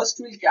 First,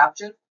 we'll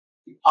capture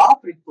the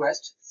ARP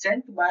request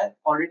sent by an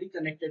already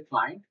connected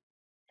client,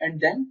 and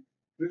then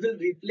we will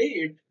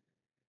replay it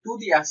to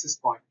the access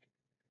point.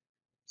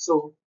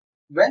 So,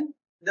 when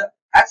the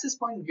access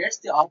point gets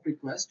the ARP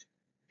request,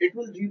 it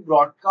will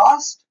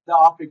rebroadcast the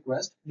ARP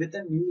request with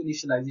a new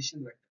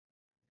initialization vector.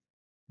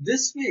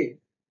 This way,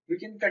 we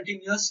can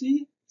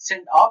continuously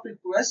send ARP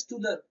requests to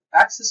the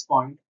access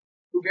point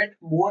to get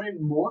more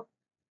and more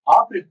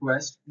ARP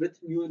requests with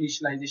new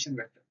initialization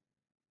vector.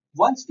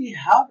 Once we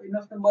have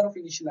enough number of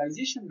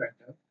initialization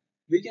vector,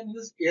 we can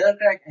use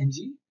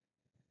AirCrackNG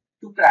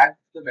to crack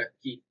the web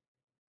key.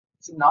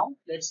 So now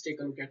let's take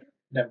a look at a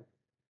demo.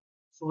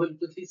 So we'll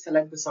quickly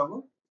select the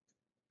server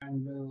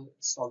and we'll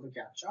solve the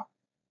CAPTCHA.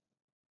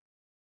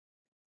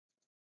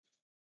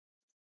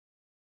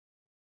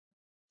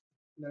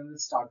 Then we'll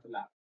start the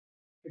lab.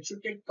 It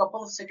should take a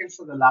couple of seconds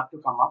for the lab to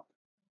come up.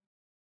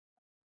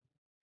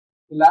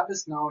 The lab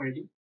is now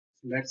ready.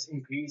 So let's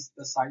increase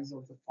the size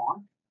of the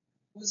font.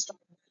 We'll start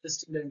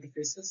listing the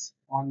interfaces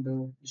on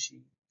the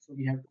machine. So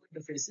we have two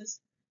interfaces.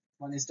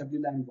 One is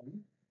WLAN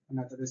 1,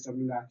 another is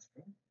WLAN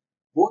 2.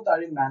 Both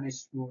are in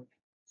managed mode.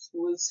 So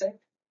we'll set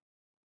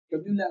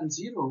WLAN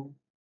 0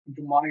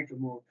 into monitor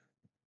mode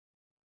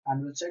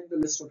and we'll check the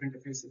list of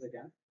interfaces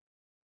again.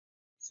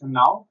 So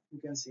now you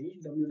can see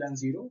WLAN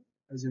 0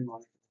 is in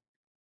monitor.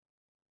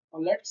 Now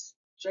let's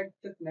check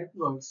the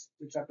networks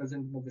which are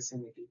present in the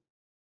vicinity.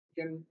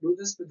 You can do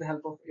this with the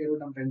help of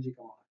aerodumpng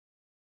command.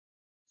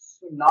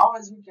 So now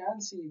as we can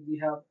see, we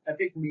have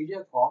Epic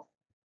Media Corp,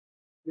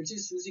 which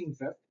is using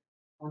web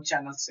on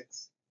channel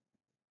 6.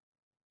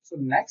 So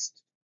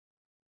next,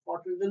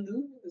 what we will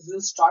do is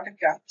we'll start a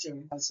capture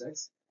in channel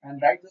 6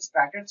 and write those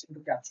packets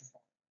into capture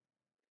form.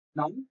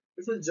 Now,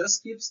 if we'll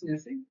just keep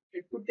sniffing,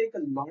 it could take a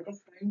lot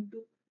of time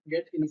to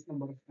get enough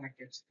number of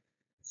packets.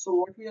 So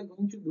what we are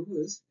going to do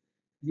is,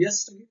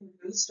 yesterday we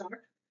will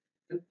start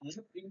an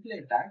ARP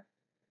replay attack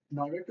in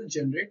order to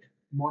generate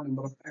more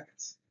number of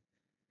packets.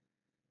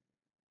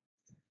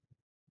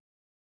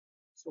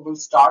 So we'll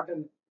start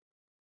an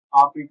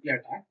ARP replay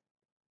attack,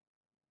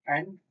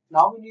 and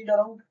now we need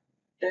around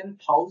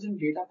 10,000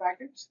 data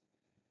packets.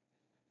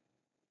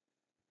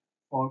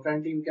 For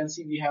currently, you can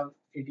see we have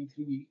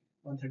 83,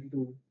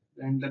 132,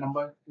 and the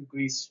number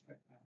increased right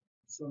now.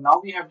 So now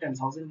we have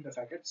 10,000 data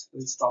packets.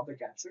 We'll stop the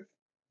capture,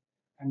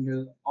 and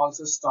we'll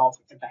also stop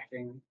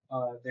attacking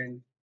the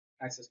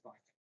access point.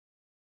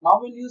 Now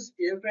we'll use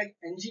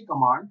aircrackng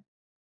command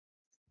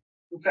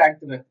to crack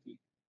the web key.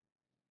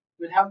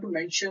 We'll have to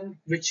mention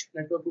which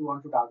network we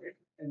want to target.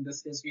 In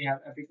this case, we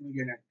have Epic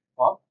Media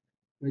Network,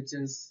 which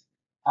is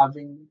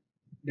having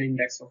the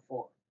index of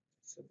 4.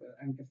 So we'll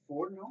enter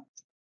 4 now,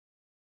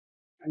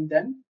 and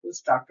then we'll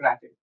start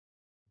cracking.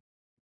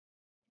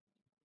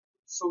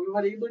 So we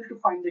were able to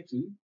find the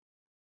key.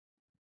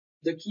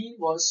 The key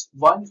was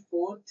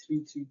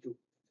 14332.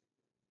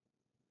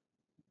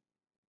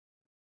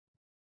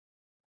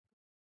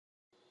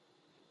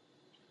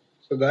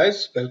 So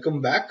guys,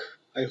 welcome back.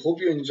 I hope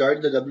you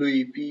enjoyed the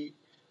WEP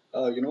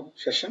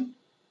session.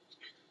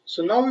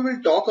 So now we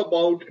will talk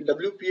about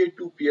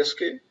WPA2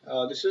 PSK.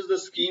 This is the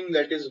scheme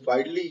that is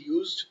widely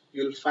used.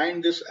 You'll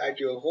find this at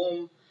your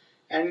home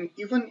and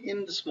even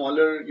in the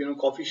smaller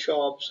coffee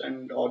shops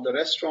and or the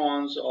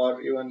restaurants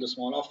or even the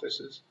small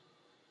offices.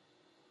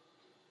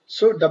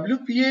 So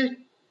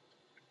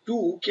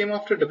WPA2 came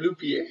after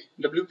WPA.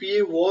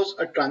 WPA was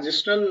a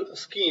transitional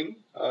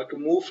scheme to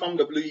move from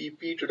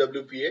WEP to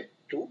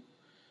WPA2.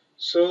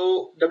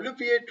 So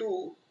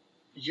WPA2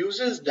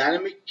 uses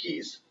dynamic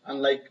keys,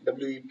 unlike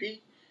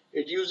WEP.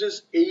 It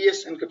uses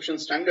AES encryption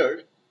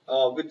standard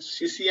with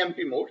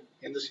CCMP mode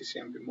in the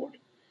CCMP mode,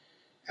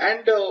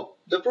 and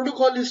the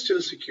protocol is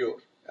still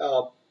secure.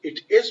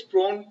 It is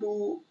prone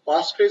to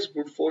passphrase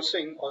brute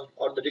forcing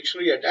or the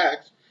dictionary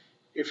attacks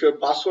if your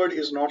password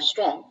is not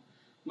strong.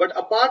 But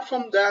apart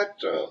from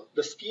that,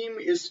 the scheme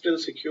is still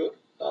secure.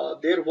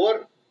 There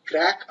were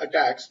crack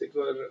attacks that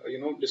were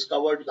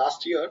discovered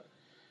last year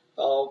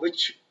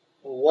which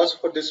was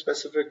for this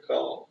specific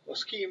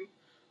scheme.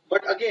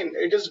 But again,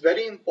 it is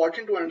very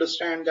important to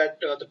understand that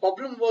the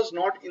problem was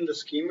not in the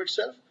scheme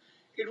itself,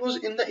 it was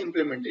in the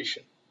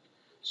implementation.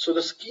 So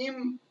the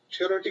scheme,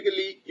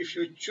 theoretically, if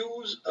you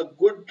choose a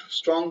good,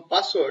 strong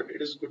password,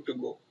 it is good to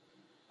go.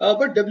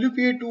 But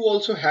WPA2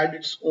 also had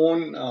its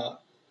own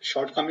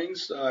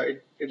shortcomings.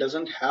 It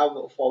doesn't have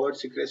forward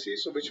secrecy,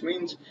 so which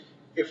means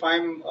if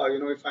I'm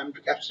if I'm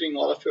capturing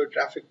all of your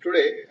traffic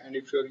today, and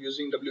if you're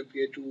using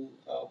WPA2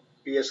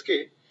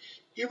 PSK,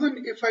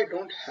 even if I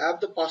don't have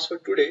the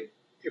password today,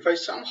 if I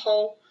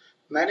somehow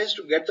manage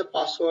to get the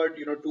password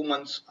 2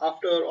 months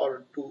after,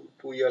 or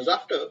two years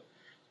after,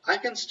 I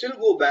can still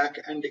go back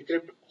and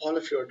decrypt all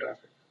of your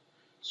traffic.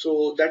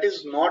 So that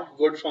is not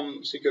good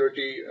from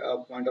security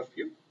point of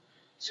view.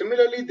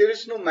 Similarly, there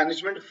is no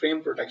management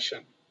frame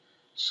protection.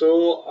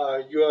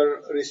 So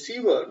your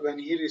receiver, when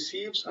he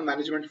receives a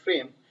management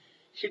frame,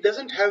 he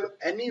doesn't have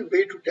any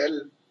way to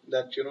tell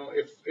that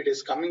if it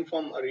is coming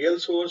from a real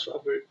source,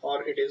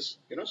 or it is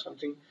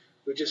something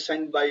which is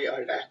sent by a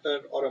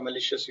attacker or a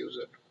malicious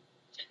user.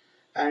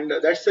 And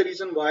that's the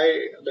reason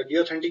why the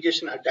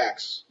deauthentication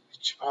attacks,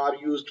 which are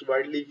used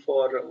widely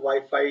for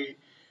Wi-Fi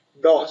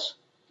DOS,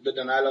 the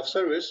denial of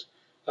service,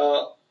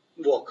 uh,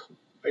 work.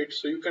 Right,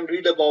 so you can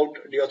read about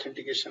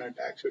deauthentication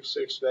attacks.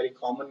 It's very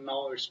common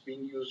now. It's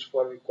being used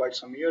for quite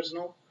some years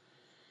now.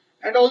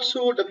 And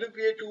also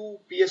WPA2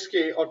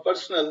 PSK or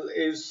personal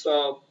is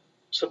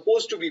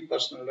supposed to be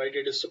personal, right?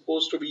 It is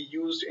supposed to be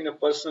used in a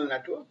personal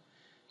network.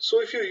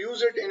 So if you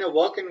use it in a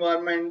work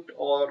environment,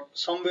 or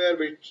somewhere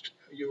which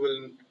you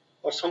will,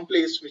 or some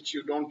place which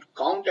you don't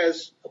count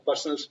as a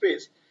personal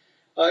space,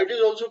 it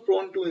is also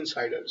prone to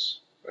insiders,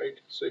 right?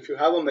 So if you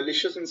have a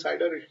malicious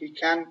insider, he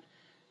can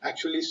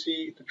actually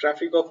see the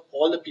traffic of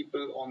all the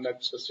people on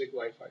that specific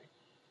Wi-Fi.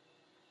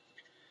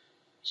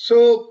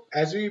 So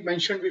as we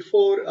mentioned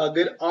before,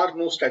 there are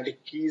no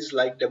static keys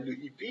like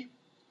WEP.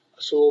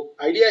 So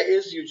idea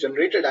is you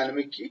generate a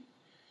dynamic key,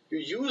 you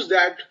use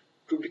that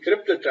to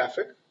decrypt the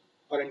traffic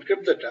or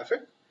encrypt the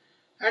traffic,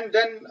 and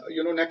then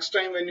next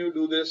time when you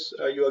do this,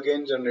 you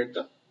again generate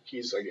the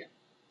keys again.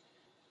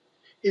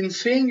 In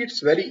saying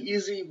it's very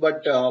easy,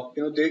 but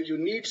you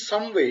need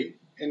some way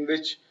in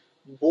which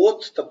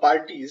both the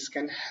parties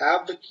can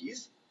have the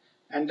keys,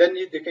 and then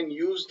they can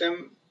use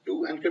them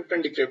to encrypt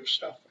and decrypt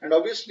stuff. And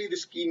obviously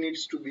this key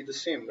needs to be the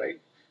same, right?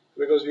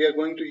 Because we are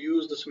going to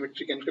use the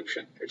symmetric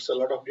encryption. It's a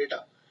lot of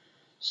data.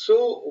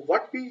 So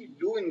what we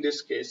do in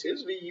this case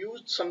is we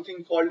use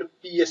something called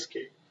PSK.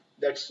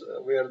 That's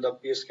where the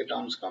PSK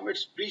terms come.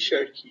 It's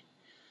pre-shared key.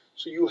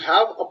 So you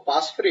have a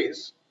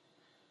passphrase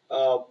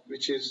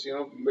which is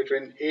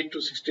between 8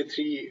 to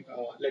 63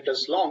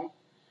 letters long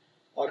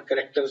or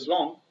characters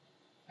long,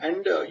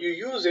 and you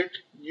use it.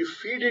 You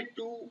feed it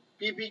to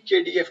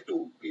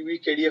pbkdf2.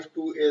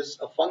 Pbkdf2 is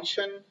a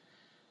function.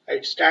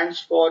 It stands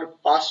for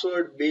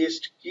password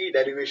based key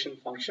derivation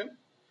function,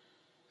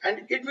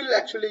 and it will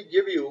actually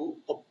give you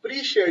a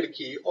pre-shared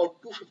key or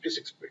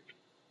 256-bit.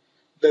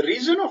 The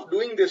reason of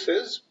doing this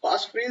is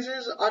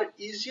passphrases are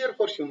easier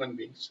for human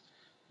beings.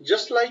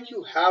 Just like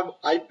you have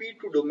IP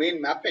to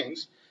domain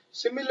mappings,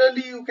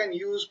 similarly you can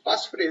use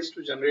passphrase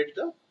to generate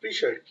the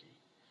pre-shared key.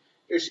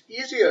 It's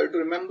easier to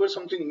remember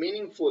something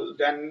meaningful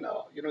than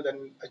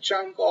than a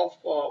chunk of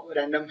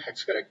random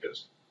hex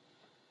characters.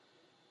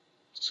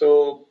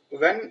 So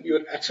when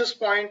your access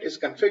point is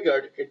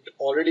configured, it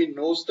already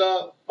knows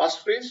the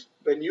passphrase.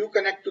 When you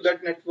connect to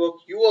that network,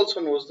 you also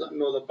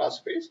know the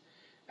passphrase,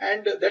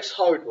 and that's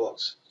how it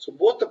works. So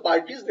both the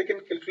parties, they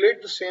can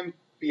calculate the same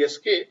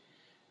PSK,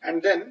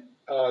 and then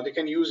they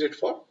can use it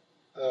for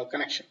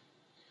connection.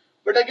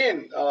 But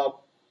again,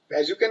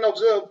 as you can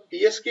observe,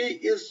 PSK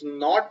is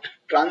not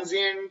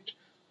transient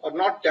or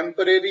not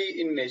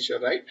temporary in nature,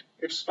 right?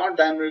 It's not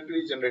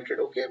dynamically generated.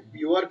 Okay,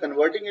 you are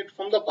converting it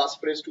from the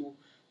passphrase to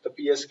the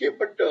PSK,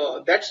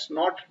 but that's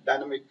not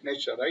dynamic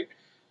nature, right?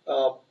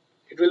 Uh,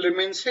 it will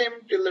remain same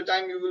till the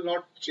time you will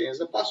not change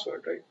the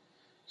password, right?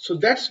 So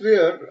that's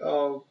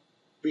where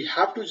we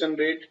have to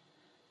generate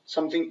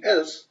something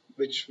else,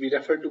 which we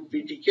refer to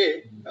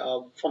PTK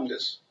from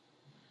this.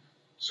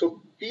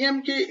 So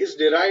PMK is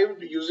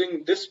derived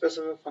using this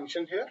specific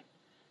function here.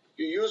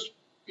 You use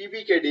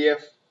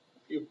PBKDF,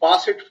 you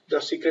pass it the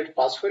secret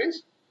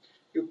passphrase,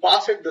 you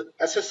pass it the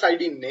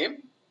SSID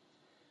name,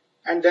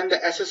 and then the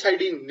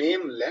SSID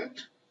name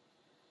length,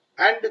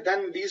 and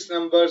then these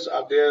numbers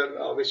are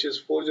there, which is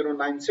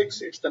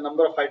 4096. It's the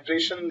number of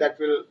iteration that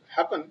will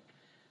happen,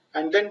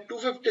 and then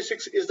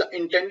 256 is the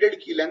intended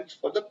key length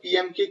for the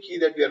PMK key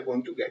that we are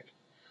going to get.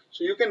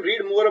 So you can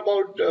read more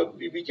about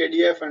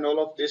PBKDF and all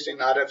of this in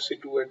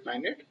RFC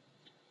 2898.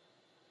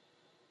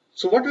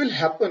 So what will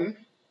happen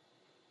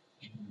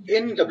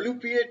in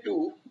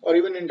WPA2 or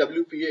even in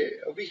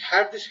WPA, we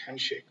have this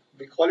handshake.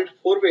 We call it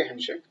four-way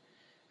handshake,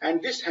 and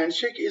this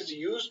handshake is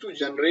used to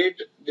generate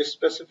this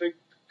specific,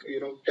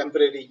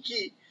 temporary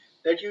key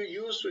that you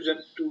use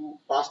to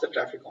pass the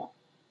traffic on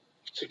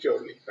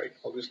securely, right?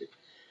 Obviously.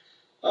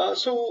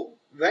 So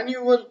when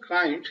your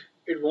client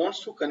it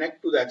wants to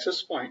connect to the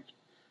access point,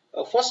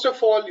 first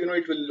of all,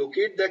 it will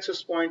locate the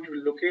access point, it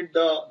will locate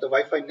the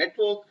Wi-Fi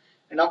network,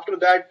 and after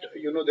that,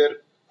 there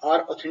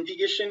are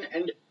authentication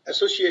and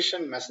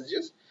association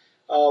messages,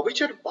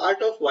 which are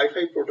part of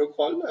Wi-Fi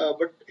protocol.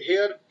 But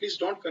here, please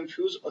don't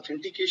confuse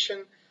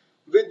authentication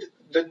with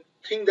the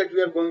thing that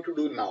we are going to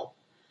do now.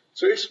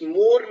 So it's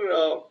more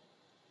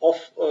of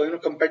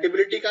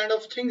compatibility kind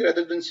of thing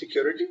rather than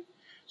security.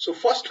 So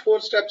first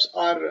four steps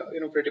are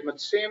pretty much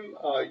same.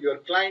 Your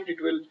client,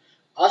 it will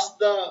ask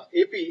the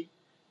AP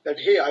that,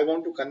 hey, I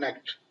want to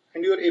connect,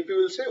 and your AP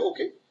will say,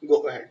 okay,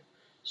 go ahead.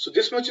 So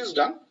this much is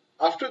done.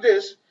 After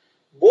this,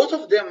 both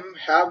of them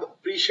have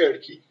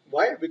pre-shared key.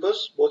 Why?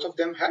 Because both of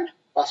them had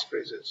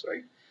passphrases,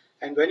 right?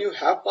 And when you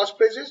have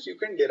passphrases, you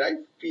can derive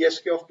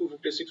PSK of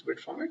 256 bit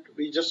from it.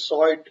 We just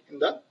saw it in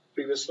the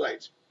previous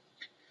slides.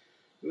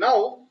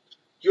 Now,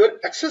 your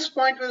access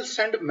point will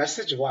send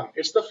message 1.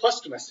 It's the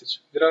first message.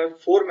 There are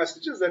 4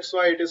 messages. That's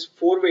why it is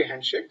 4-way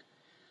handshake.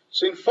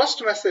 So in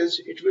first message,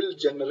 it will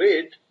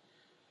generate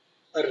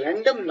a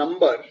random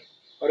number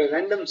or a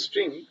random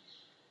string.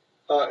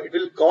 It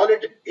will call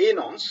it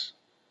anons,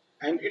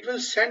 and it will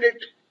send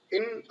it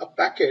in a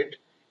packet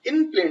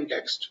in plain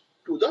text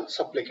to the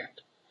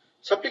supplicant.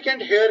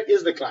 Supplicant here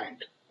is the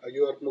client,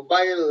 your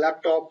mobile,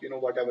 laptop,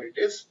 whatever it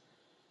is.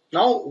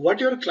 Now, what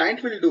your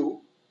client will do,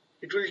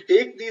 it will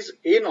take these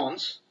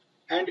anons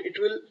and it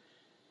will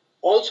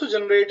also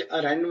generate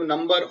a random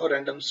number or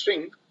random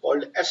string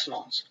called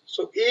snons.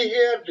 So A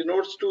here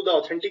denotes to the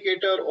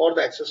authenticator or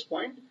the access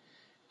point.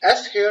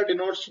 S here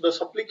denotes to the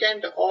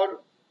supplicant or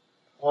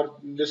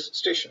this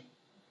station.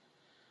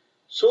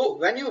 So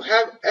when you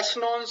have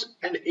snons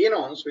and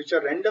anons which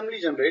are randomly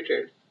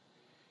generated,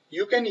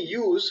 you can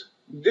use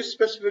this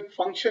specific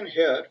function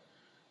here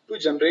to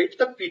generate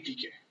the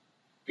PTK.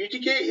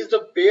 PTK is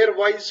the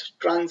pairwise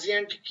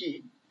transient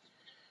key,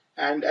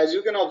 and as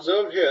you can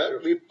observe here,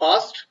 we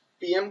passed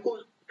PMK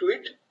to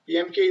it.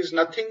 PMK is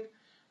nothing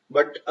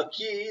but a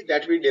key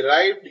that we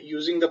derived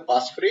using the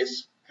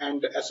passphrase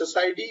and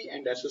SSID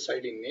and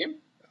SSID name,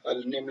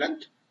 name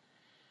length.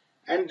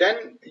 And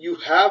then you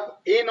have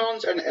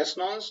anons and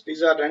snons.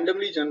 These are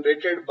randomly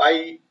generated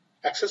by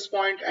access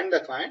point and the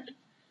client.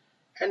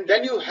 And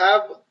then you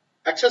have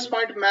access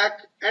point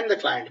MAC and the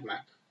client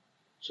MAC.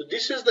 So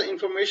this is the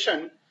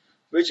information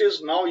which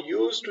is now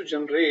used to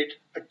generate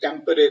a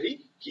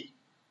temporary key.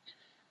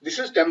 This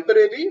is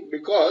temporary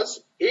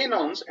because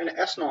anons and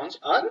snons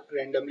are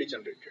randomly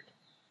generated.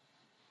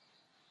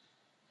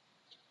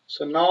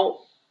 So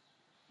now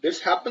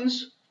this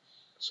happens.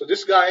 So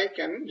this guy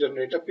can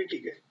generate a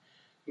PTK.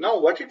 Now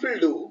what it will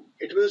do,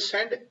 it will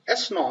send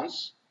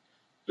snons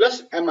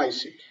plus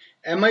MIC.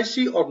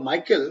 MIC or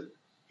Michael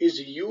is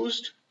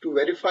used to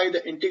verify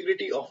the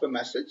integrity of a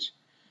message,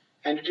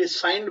 and it is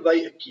signed by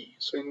a key.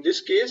 So in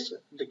this case,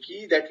 the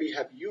key that we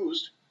have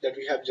used, that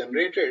we have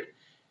generated,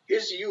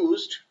 is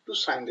used to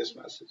sign this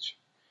message.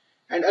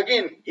 And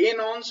again,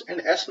 anons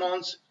and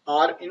snons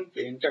are in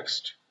plain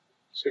text.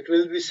 So it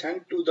will be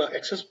sent to the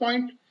access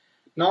point.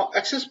 Now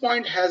access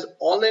point has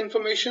all the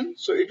information,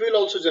 so it will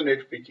also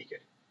generate PTK.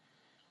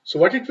 So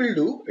what it will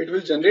do, it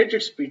will generate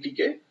its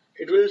PTK,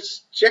 it will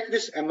check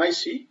this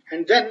MIC,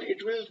 and then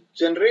it will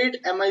generate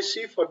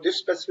MIC for this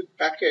specific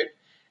packet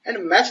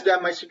and match the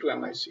MIC to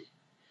MIC.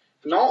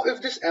 Now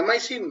if this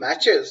MIC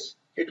matches,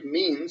 it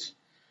means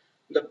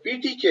the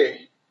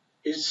PTK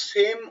is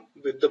same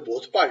with the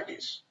both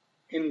parties.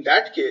 In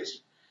that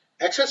case,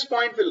 access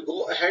point will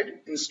go ahead,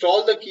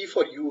 install the key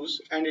for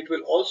use, and it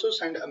will also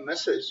send a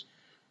message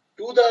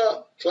to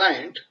the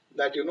client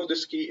that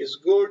this key is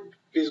good,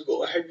 please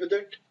go ahead with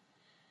it.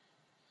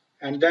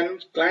 And then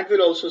client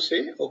will also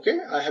say, okay,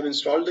 I have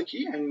installed the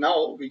key and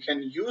now we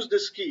can use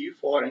this key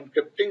for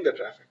encrypting the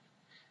traffic.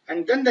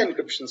 And then the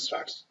encryption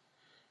starts.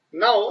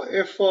 Now,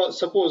 if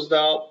suppose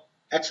the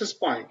access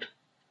point,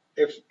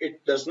 if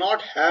it does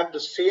not have the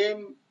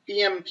same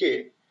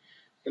PMK,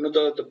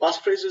 the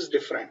passphrase is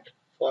different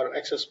for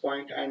access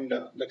point and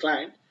the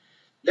client,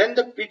 then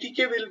the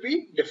PTK will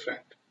be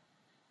different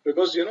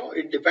because,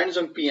 it depends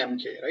on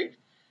PMK, right?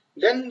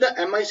 Then the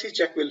MIC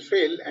check will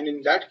fail, and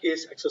in that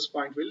case, access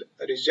point will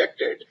reject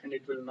it and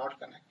it will not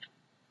connect.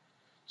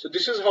 So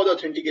this is how the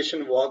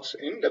authentication works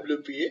in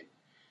WPA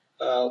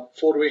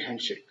 4-way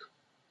handshake.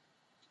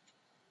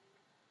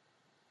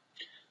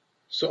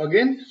 So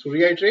again, to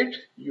reiterate,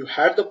 you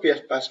had the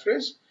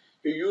passphrase,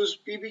 you use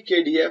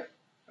PBKDF,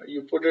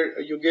 you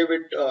gave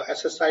it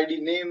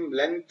SSID name,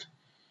 length,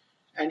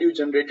 and you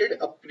generated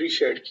a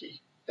pre-shared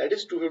key that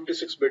is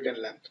 256 bit in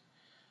length.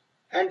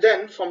 And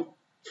then from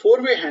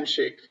 4-way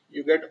handshake,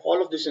 you get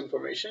all of this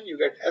information. You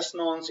get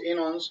snons,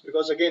 anons,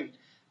 because again,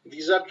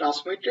 these are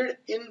transmitted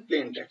in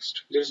plain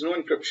text. There is no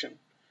encryption.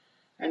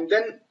 And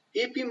then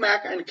AP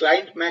MAC and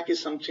client MAC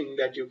is something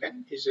that you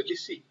can easily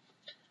see.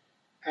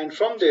 And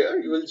from there,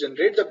 you will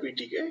generate the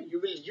PTK.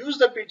 You will use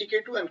the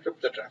PTK to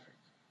encrypt the traffic.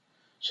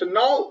 So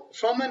now,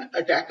 from an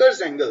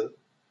attacker's angle,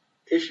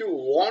 if you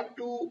want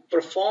to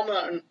perform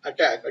an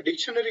attack, a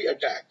dictionary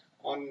attack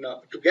on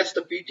to guess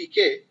the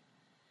PTK,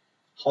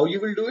 how you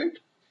will do it?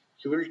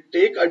 You will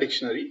take a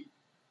dictionary,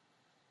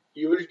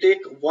 you will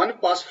take one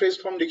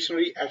passphrase from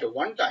dictionary at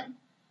one time,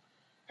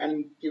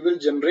 and you will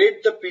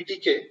generate the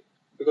PTK,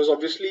 because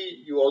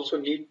obviously you also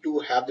need to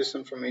have this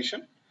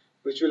information,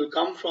 which will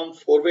come from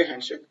 4-way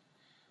handshake.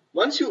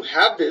 Once you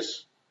have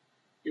this,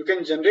 you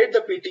can generate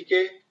the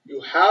PTK,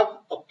 you have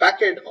a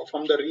packet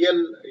from the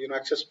real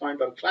access point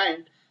or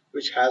client,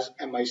 which has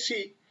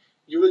MIC,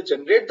 you will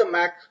generate the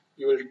MAC,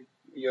 you will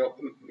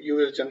you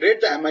will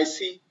generate the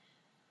MIC,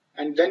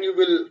 and then you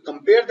will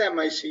compare the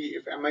MIC.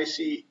 If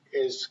MIC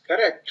is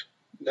correct,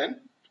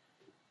 then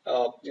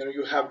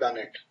you have done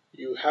it.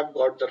 You have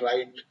got the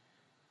right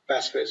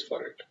passphrase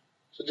for it.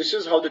 So this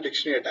is how the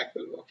dictionary attack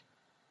will work.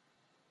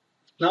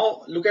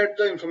 Now look at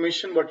the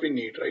information what we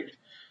need, right?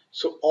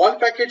 So all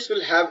packets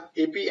will have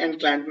AP and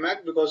client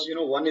MAC because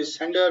one is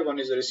sender, one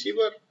is a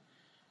receiver.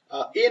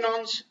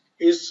 A-nonce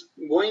is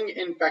going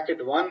in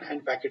packet 1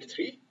 and packet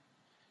 3,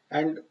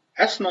 and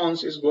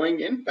S-nonce is going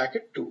in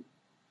packet 2.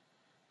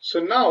 So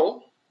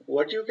now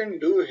what you can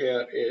do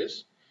here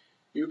is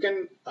you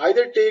can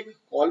either take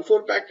all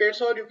 4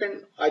 packets, or you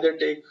can either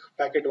take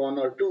packet 1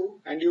 or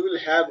 2, and you will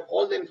have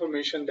all the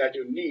information that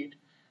you need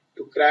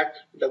to crack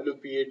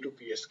WPA to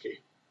PSK.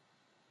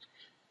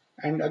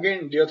 And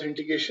again, the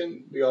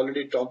authentication, we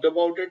already talked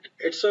about it.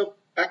 It's a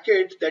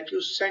packet that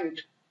you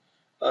send,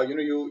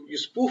 you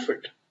spoof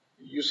it.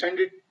 You send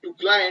it to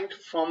client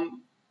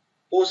from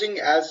posing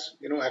as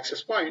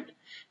access point.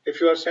 If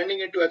you are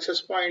sending it to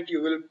access point,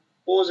 you will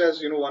pose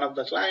as one of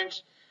the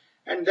clients,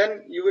 and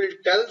then you will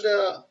tell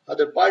the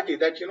other party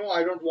that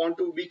I don't want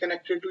to be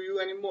connected to you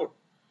anymore.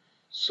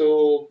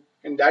 So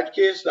in that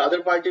case, the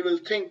other party will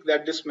think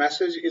that this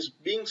message is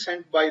being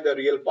sent by the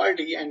real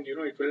party, and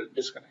it will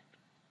disconnect.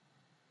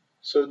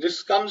 So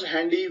this comes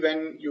handy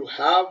when you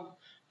have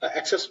an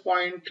access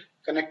point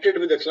connected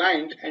with the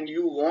client and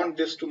you want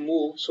this to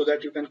move so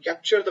that you can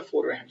capture the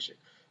 4-way handshake.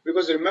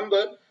 Because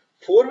remember,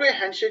 4-way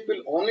handshake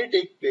will only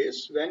take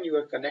place when you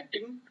are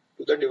connecting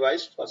to the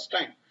device first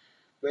time.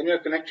 When you are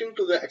connecting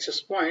to the access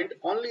point,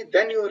 only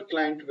then your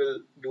client will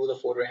do the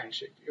 4-way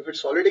handshake. If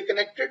it's already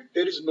connected,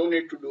 there is no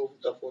need to do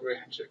the 4-way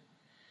handshake.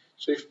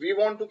 So if we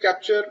want to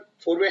capture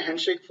 4-way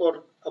handshake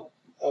for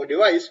a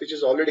device which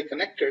is already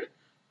connected,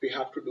 we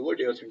have to do a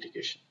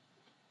deauthentication.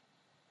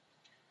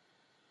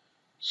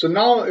 So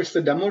now it's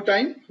the demo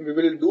time. We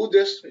will do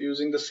this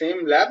using the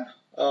same lab.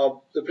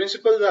 The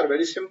principles are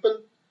very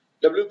simple.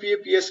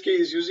 WPA PSK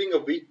is using a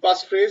weak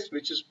passphrase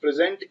which is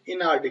present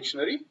in our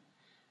dictionary.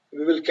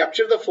 We will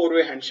capture the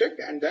 4-way handshake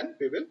and then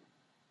we will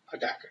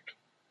attack it.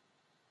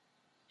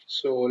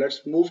 So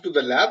let's move to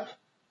the lab.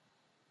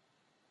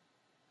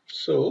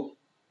 So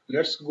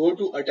let's go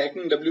to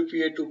attacking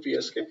WPA to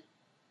PSK.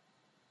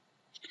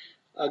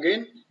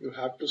 Again, you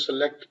have to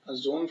select a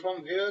zone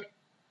from here.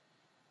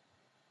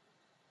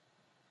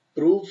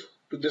 Prove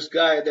to this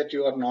guy that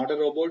you are not a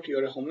robot, you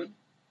are a human.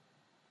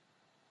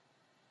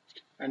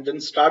 And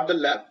then start the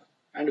lab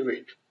and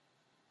wait.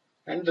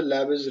 And the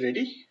lab is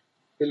ready.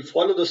 We'll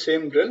follow the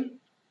same drill.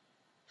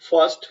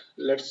 First,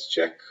 let's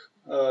check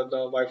the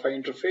Wi-Fi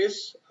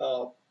interface.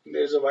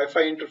 There is a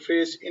Wi-Fi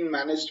interface in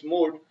managed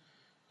mode,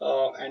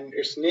 and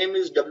its name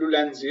is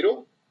WLAN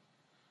 0.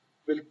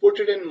 We'll put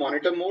it in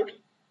monitor mode.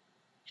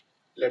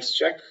 Let's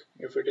check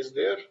if it is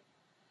there.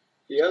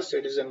 Yes,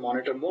 it is in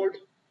monitor mode.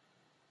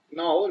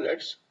 Now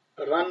let's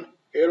run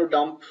arrow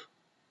dump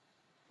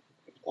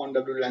on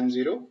WLAN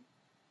 0.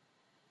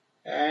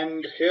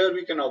 And here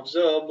we can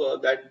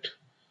observe that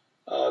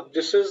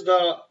this is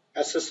the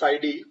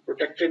SSID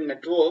protected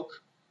network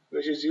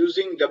which is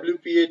using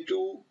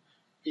WPA2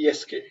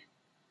 PSK.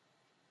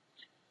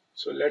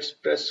 So let's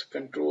press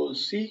Ctrl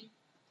C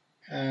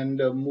and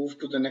move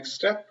to the next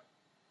step.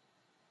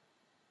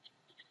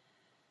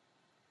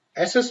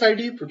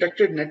 SSID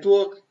protected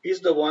network is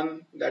the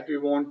one that we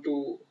want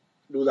to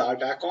do the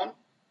attack on.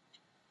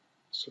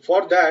 So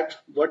for that,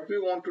 what we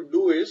want to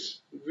do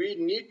is we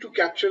need to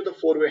capture the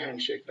 4-way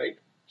handshake, right?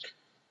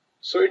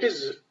 So it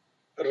is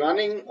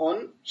running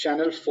on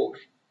channel 4.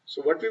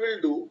 So what we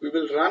will do, we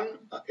will run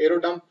arrow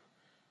dump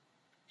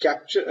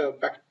capture,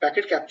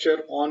 packet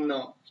capture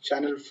on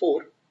channel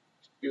 4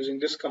 using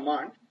this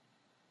command.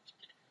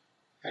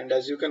 And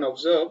as you can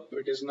observe,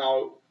 it is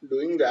now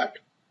doing that.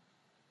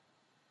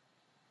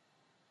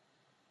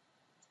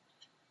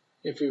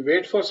 If we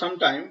wait for some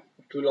time,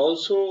 it will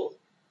also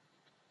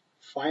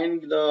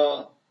find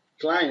the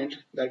client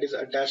that is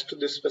attached to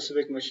this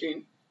specific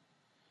machine.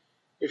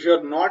 If you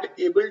are not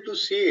able to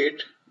see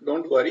it,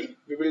 don't worry.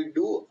 We will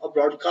do a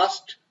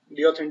broadcast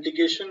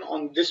deauthentication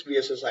on this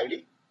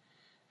BSSID,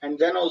 and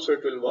then also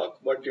it will work.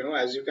 But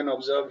as you can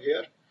observe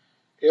here,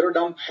 arrow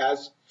dump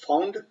has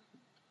found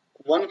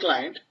one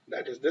client,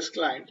 that is this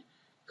client,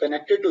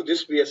 connected to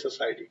this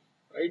BSSID,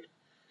 right?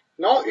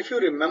 Now, if you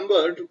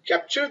remember, to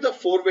capture the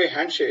 4-way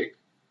handshake,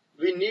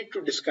 we need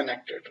to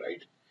disconnect it,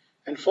 right?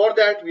 And for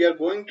that, we are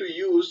going to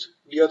use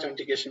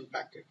deauthentication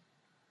packet.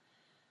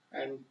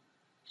 And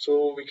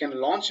so we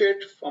can launch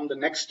it from the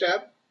next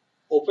tab,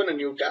 open a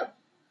new tab.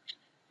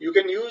 You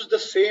can use the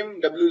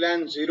same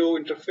WLAN 0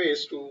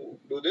 interface to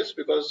do this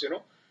because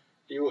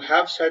you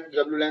have set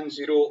WLAN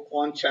 0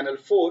 on channel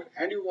 4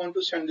 and you want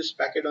to send this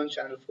packet on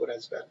channel 4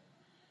 as well.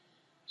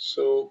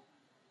 So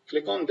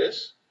click on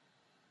this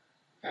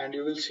and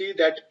you will see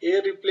that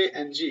AirReplay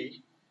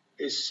NG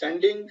is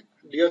sending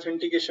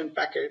deauthentication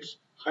packets,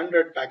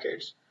 100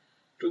 packets,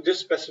 to this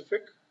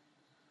specific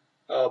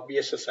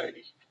BSSID.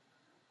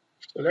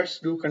 So let's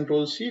do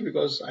Ctrl C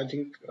because I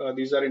think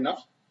these are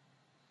enough.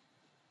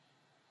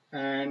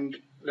 And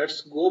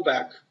let's go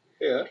back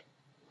here.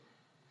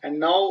 And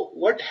now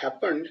what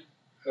happened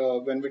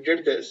when we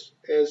did this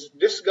is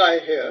this guy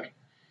here,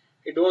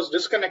 it was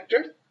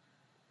disconnected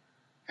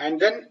and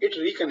then it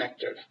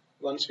reconnected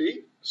once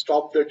we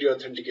stopped the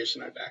deauthentication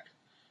attack.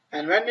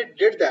 And when it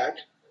did that,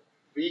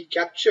 we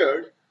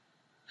captured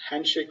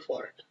handshake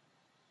for it.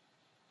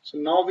 So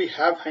now we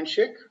have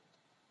handshake.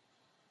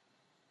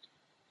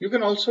 You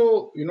can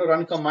also,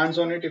 run commands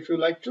on it if you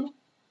like to.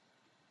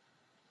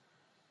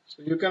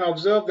 So you can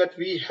observe that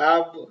we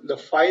have the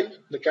file,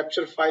 the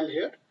capture file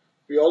here.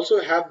 We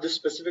also have this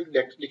specific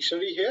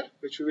dictionary here,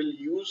 which we will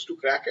use to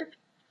crack it.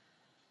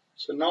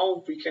 So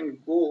now we can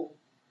go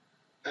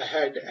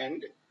ahead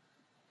and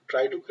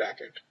try to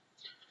crack it.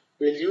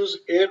 We'll use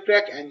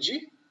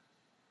aircrackng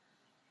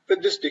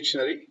with this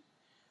dictionary,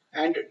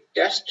 and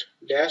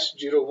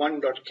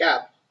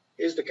test-01.cap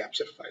is the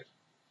capture file.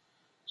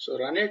 So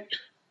run it,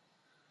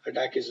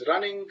 attack is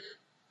running,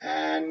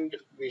 and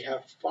we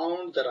have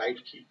found the right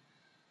key.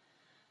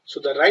 So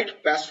the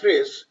right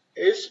passphrase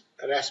is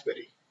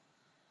raspberry.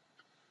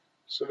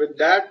 So with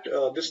that,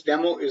 this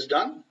demo is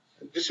done.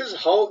 This is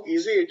how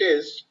easy it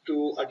is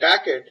to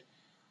attack it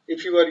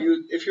if you are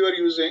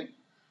using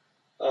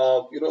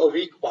a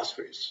weak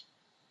passphrase.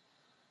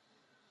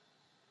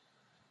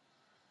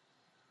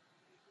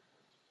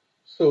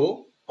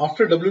 So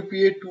after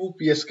WPA2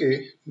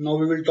 PSK, now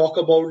we will talk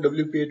about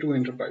WPA2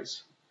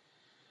 Enterprise.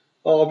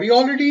 We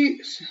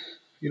already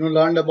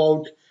learned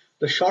about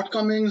the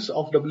shortcomings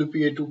of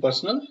WPA2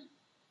 Personal.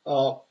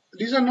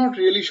 These are not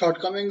really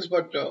shortcomings,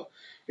 but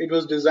it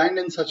was designed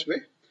in such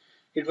way.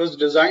 It was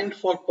designed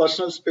for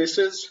personal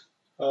spaces,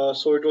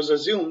 so it was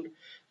assumed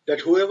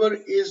that whoever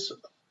is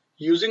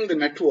using the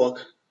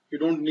network, you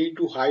don't need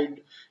to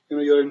hide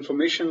your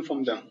information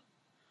from them.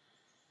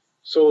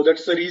 So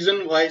that's the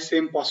reason why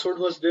same password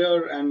was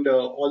there, and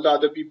all the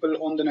other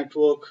people on the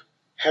network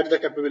had the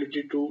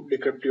capability to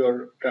decrypt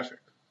your traffic.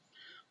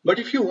 But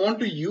if you want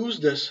to use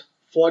this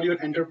for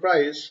your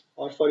enterprise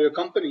or for your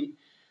company,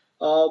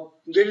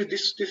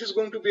 this is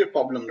going to be a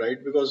problem,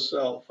 right? Because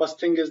first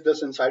thing is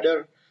this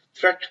insider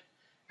threat,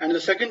 and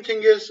the second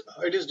thing is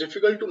it is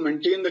difficult to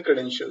maintain the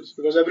credentials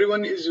because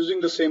everyone is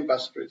using the same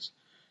passphrase.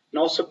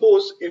 Now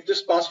suppose if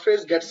this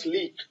passphrase gets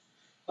leaked,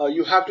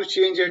 you have to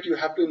change it, you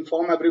have to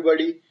inform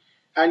everybody,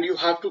 and you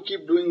have to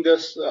keep doing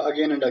this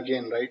again and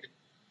again, right?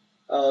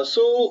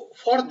 So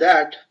for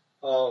that,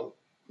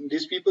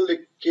 these people, they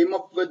came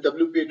up with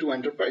WPA2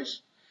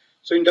 Enterprise.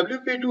 So in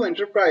WPA2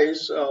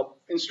 Enterprise,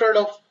 instead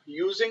of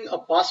using a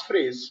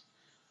passphrase,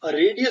 a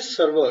radius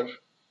server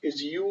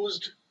is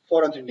used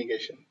for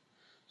authentication.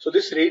 So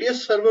this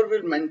radius server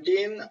will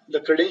maintain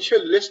the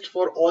credential list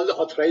for all the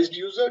authorized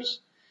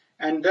users,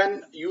 and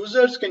then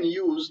users can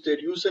use their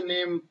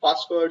username,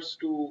 passwords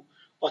to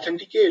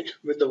authenticate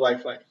with the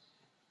Wi-Fi.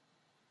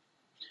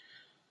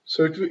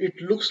 So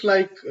it looks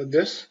like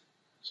this.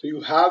 So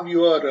you have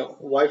your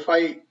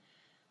Wi-Fi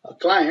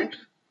client,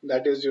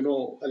 that is, a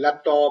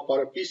laptop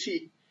or a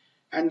PC,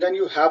 and then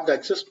you have the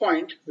access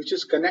point which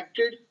is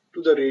connected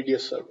to the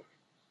radius server.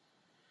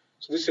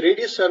 So this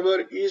radius server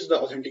is the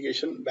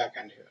authentication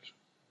backend here.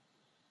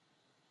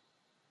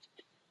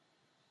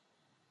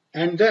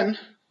 And then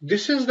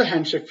this is the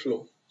handshake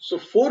flow. So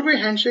four-way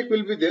handshake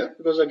will be there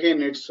because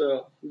again it's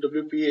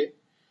WPA.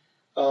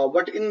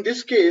 But in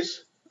this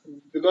case,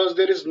 because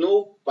there is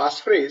no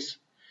passphrase,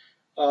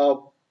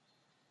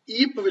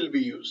 EAP will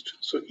be used.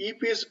 So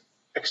EAP is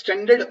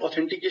Extended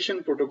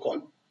Authentication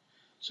Protocol.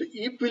 So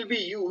EAP will be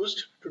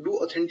used to do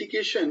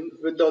authentication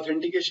with the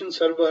authentication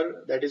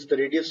server, that is the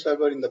radius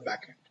server in the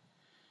backend.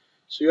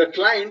 So your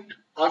client,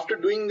 after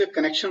doing the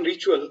connection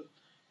ritual,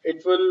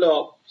 it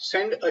will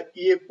send a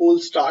EA poll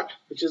start,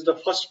 which is the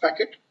first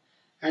packet,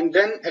 and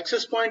then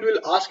access point will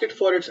ask it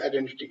for its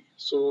identity.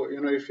 So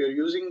if you're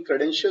using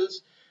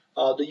credentials,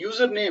 the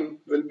username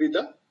will be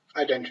the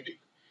identity,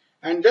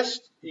 and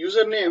this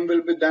username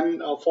will be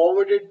then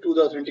forwarded to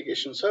the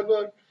authentication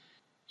server.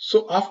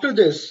 So after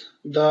this,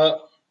 the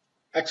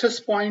access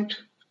point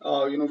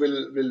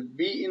will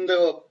be in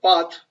the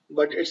path,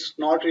 but it's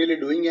not really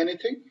doing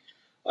anything.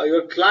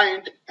 Your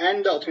client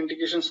and the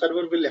authentication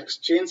server will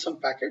exchange some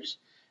packets,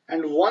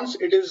 and once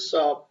it is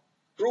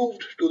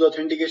proved to the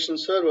authentication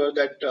server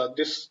that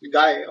this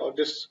guy or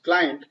this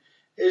client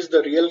is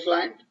the real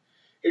client,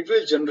 it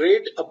will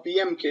generate a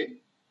PMK.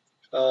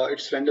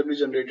 It's randomly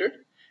generated,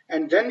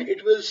 and then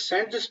it will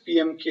send this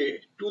PMK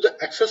to the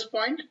access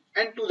point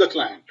and to the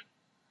client.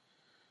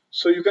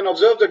 So you can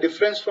observe the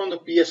difference from the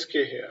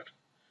PSK here.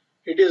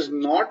 It is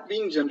not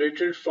being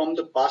generated from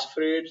the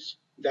passphrase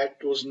that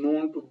was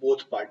known to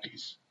both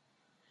parties.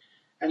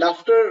 And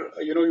after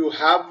you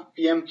have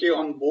PMK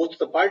on both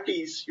the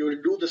parties, you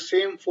will do the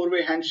same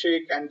four-way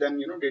handshake, and then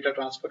data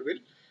transfer will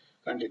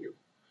continue.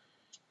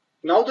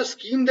 Now the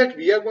scheme that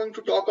we are going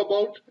to talk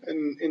about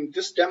in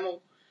this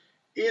demo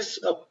is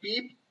a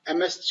PEEP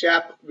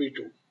MS-CHAP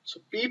v2.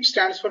 So PEEP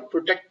stands for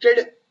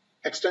Protected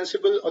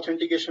Extensible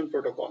Authentication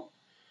Protocol.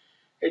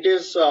 It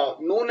is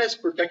known as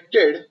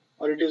protected,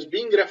 or it is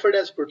being referred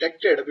as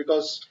protected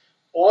because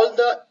all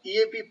the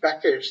EAP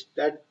packets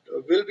that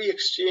will be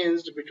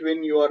exchanged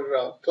between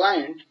your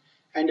client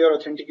and your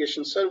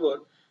authentication server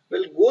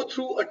will go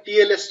through a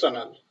TLS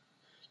tunnel.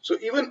 So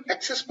even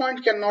access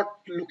point cannot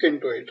look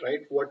into it,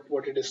 right?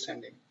 What it is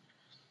sending.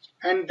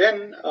 And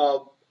then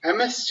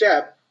MS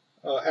CHAP,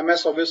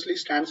 MS obviously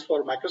stands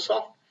for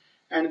Microsoft,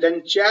 and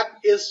then CHAP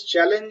is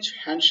Challenge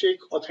Handshake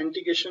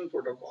Authentication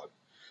Protocol.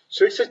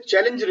 So it's a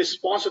challenge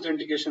response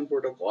authentication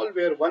protocol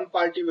where one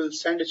party will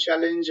send a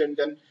challenge and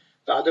then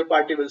the other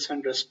party will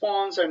send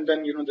response, and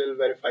then they'll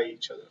verify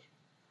each other.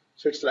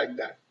 So it's like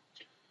that.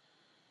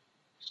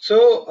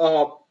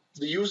 So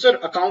the user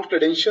account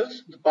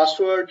credentials, the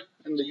password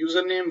and the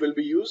username will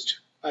be used.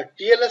 A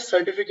TLS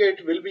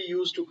certificate will be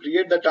used to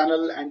create the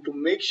tunnel and to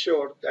make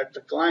sure that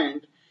the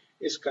client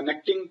is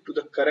connecting to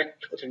the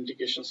correct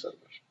authentication server.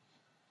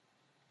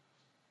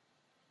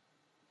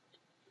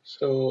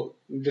 So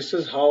this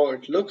is how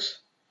it looks.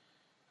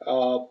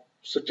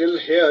 So till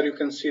here you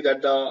can see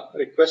that the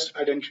request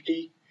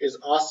identity is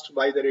asked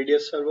by the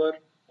radius server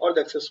or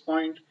the access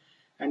point,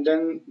 and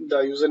then the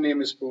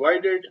username is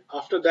provided.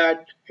 After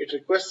that, it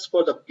requests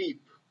for the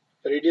PEEP.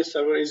 The radius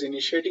server is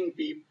initiating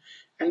PEEP,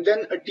 and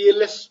then a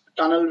TLS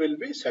tunnel will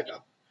be set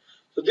up.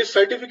 So this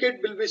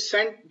certificate will be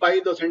sent by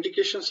the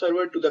authentication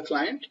server to the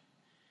client,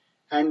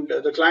 and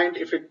the client,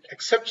 if it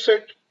accepts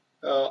it,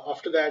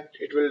 after that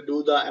it will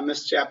do the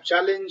MS CHAP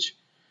challenge.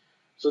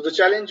 So the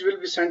challenge will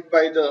be sent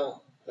by the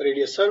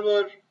radius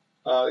server.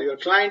 Your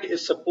client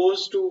is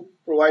supposed to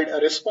provide a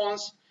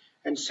response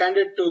and send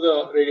it to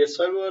the radius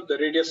server. The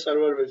radius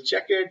server will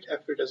check it.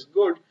 If it is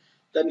good,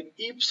 then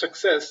EAP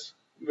success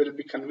will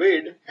be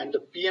conveyed and the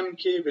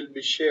PMK will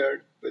be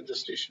shared with the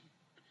station.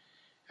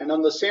 And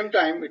on the same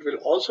time, it will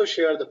also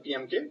share the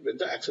PMK with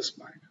the access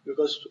point,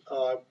 because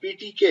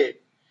PTK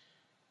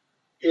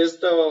is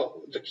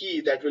the key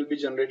that will be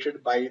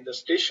generated by the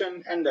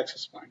station and the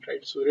access point,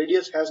 right? So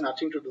radius has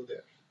nothing to do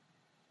there.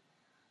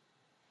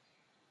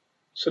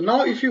 So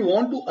now if you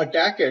want to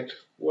attack it,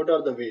 what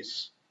are the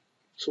ways?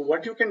 So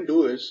what you can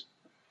do is,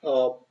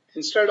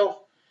 instead of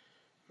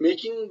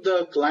making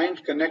the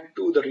client connect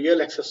to the real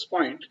access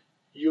point,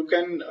 you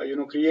can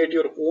create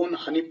your own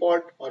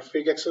honeypot or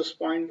fake access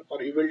point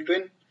or evil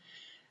twin.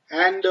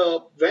 And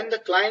when the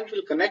client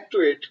will connect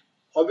to it,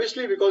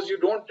 obviously because you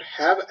don't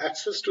have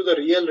access to the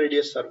real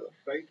radius server,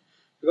 right?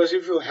 Because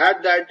if you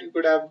had that, you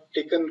could have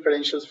taken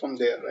credentials from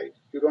there, right?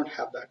 You don't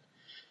have that.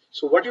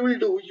 So what you will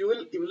do, you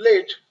will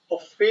emulate a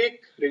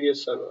fake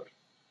radius server,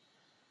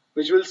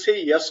 which will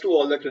say yes to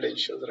all the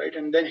credentials, right?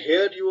 And then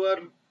here you are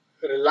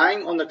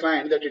relying on the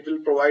client that it will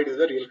provide you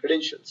the real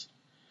credentials.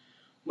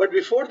 But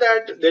before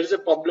that, there is a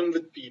problem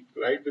with PEEP,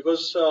 right?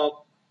 Because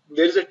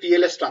there is a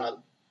TLS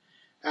tunnel.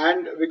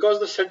 And because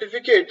the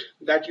certificate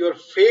that your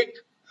fake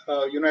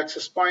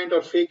access point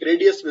or fake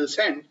radius will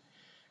send,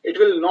 it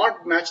will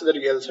not match the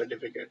real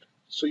certificate.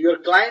 So your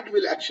client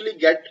will actually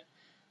get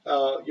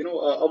a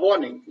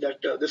warning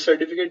that this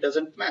certificate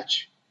doesn't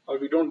match, or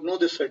we don't know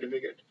this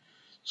certificate.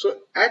 So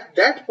at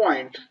that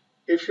point,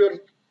 if your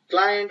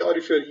client or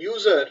if your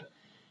user,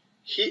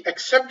 he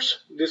accepts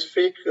this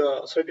fake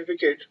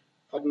certificate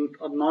or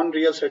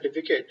non-real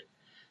certificate,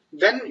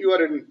 then you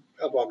are in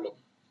a problem.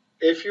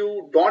 If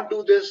you don't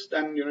do this,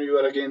 then you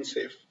are again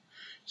safe.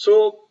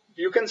 So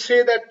you can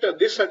say that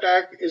this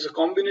attack is a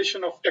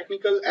combination of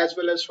technical as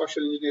well as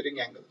social engineering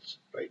angles,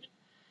 right?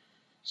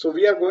 So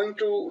we are going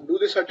to do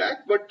this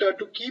attack, but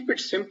to keep it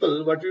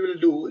simple, what we will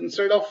do,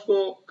 instead of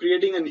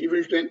creating an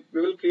evil twin,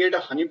 we will create a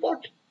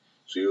honeypot.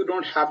 So you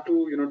don't have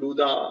to do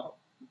the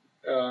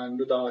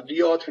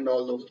deauth and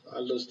all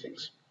those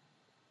things.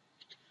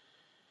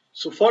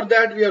 So for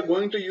that, we are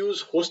going to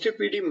use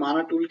HostAPD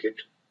Mana Toolkit.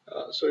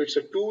 So it's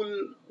a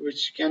tool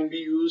which can be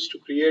used to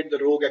create the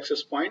rogue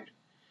access point.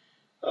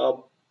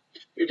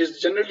 It is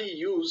generally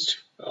used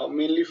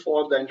mainly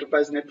for the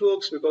enterprise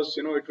networks, because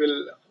it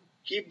will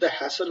keep the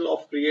hassle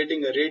of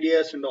creating a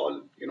radius and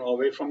all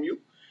away from you.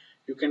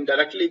 You can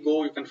directly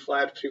go, you can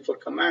fire 3-4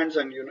 commands,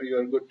 and you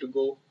are good to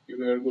go.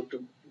 You are good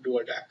to do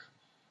attack.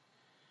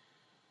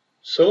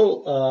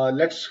 So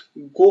let's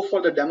go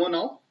for the demo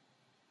now.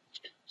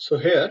 So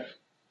here,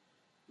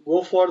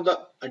 go for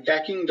the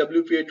attacking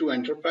WPA2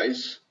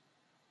 enterprise.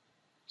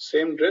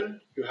 Same drill.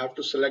 You have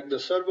to select the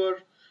server.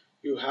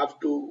 You have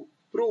to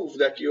prove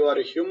that you are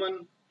a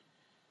human,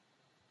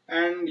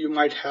 and you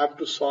might have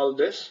to solve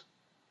this,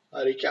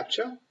 a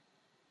reCAPTCHA.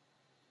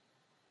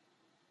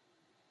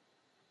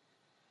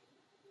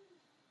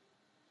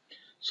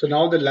 So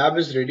now the lab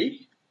is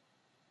ready.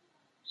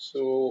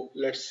 So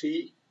let's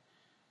see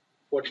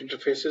what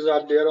interfaces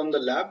are there on the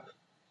lab.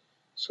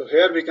 So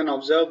here we can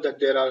observe that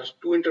there are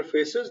two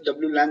interfaces,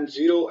 WLAN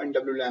 0 and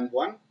WLAN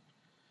 1.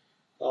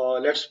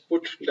 Let's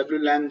put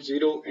WLAN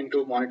 0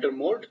 into monitor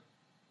mode,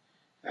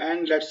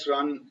 and let's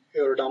run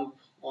your dump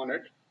on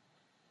it.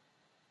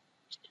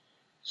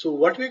 So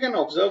what we can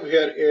observe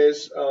here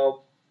is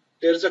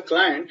there's a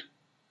client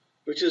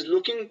which is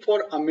looking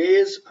for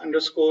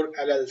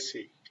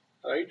amaze_LLC,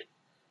 right?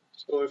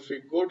 So if we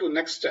go to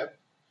next step,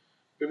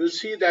 we will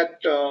see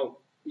that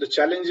the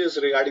challenge is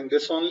regarding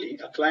this only.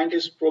 A client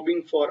is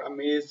probing for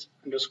amaze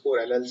underscore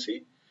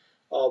LLC.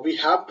 We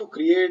have to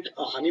create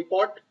a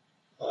honeypot,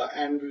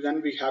 and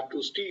then we have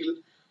to steal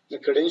the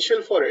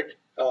credential for it.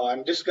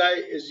 And this guy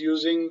is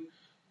using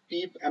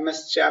peep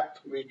ms chap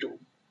v2.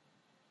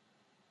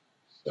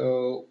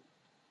 So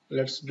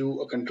let's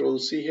do a control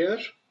C here.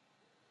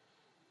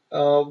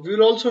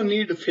 We'll also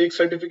need fake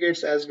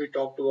certificates as we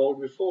talked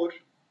about before.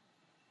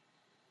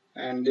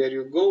 And there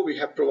you go. We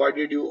have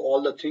provided you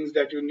all the things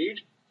that you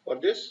need for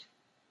this.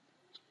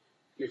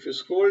 If you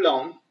scroll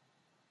down,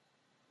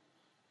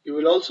 you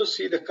will also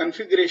see the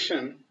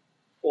configuration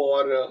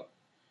for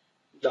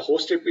the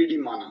hostapd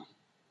mana.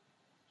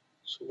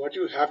 So what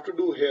you have to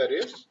do here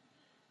is,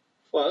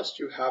 first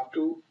you have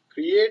to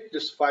create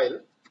this file.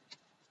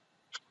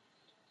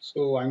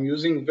 So I'm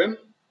using Vim.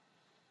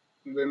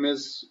 Vim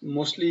is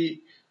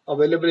mostly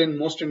available in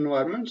most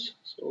environments,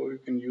 so you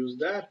can use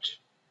that.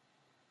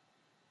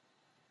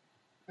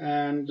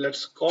 And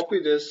let's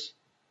copy this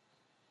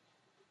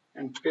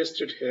and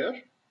paste it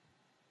here.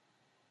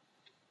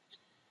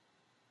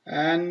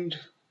 And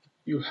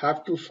you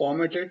have to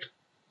format it.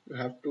 You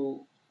have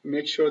to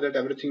make sure that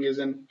everything is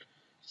in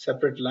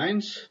separate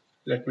lines.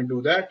 Let me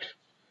do that.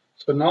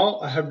 So now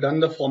I have done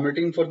the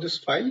formatting for this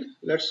file.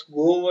 Let's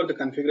go over the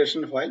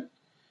configuration file.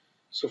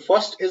 So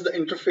first is the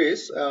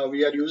interface.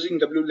 We are using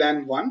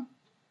WLAN1.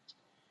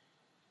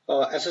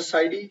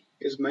 SSID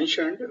is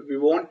mentioned. We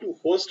want to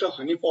host a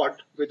honeypot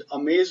with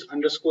amaze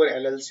underscore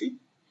LLC.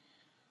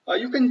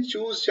 You can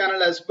choose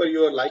channel as per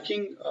your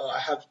liking. I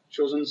have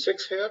chosen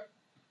 6 here.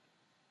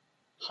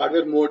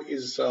 Hardware mode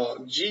is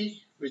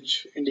G,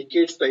 which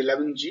indicates the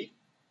 11G.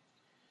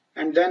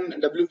 And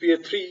then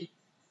WPA3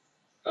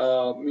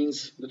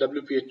 means the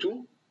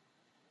WPA2.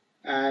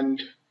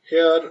 And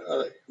here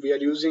we are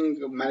using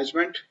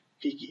management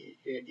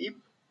EEP.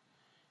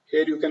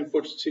 Here you can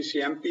put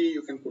CCMP,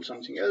 you can put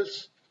something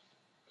else.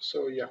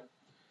 So yeah,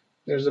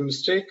 there's a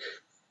mistake.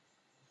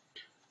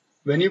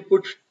 When you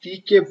put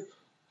TKIP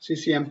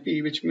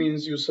CCMP, which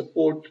means you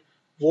support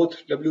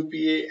both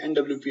WPA and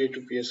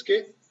WPA2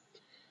 PSK.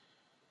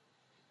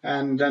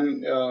 And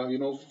then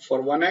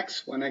for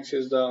 1X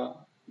is the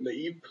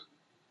EEP,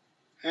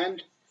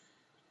 and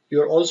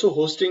you're also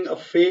hosting a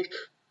fake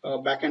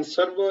backend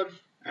server,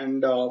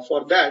 and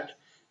for that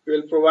we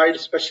will provide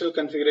special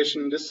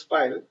configuration in this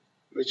file,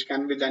 which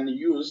can be then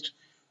used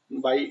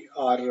by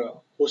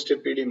our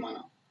hostapd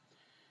mana.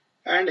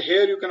 And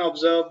here you can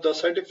observe the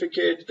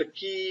certificate, the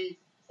key,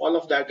 all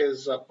of that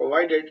is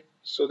provided,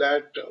 so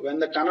that when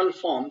the tunnel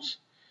forms,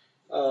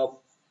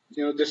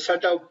 this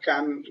setup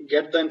can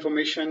get the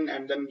information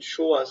and then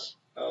show us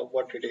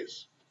what it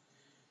is.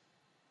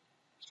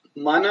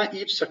 Mana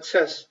EEP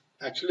success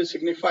actually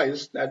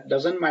signifies that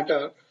doesn't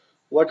matter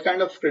what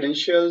kind of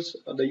credentials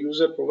the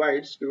user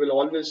provides, we will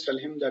always tell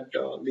him that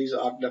these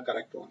are the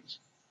correct ones.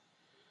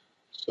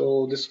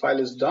 So this file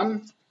is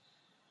done.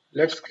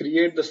 Let's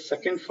create the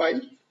second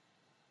file.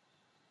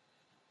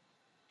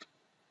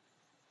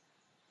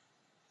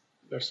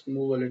 Let's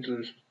move a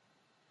little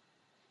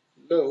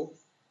low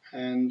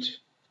and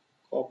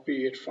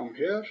copy it from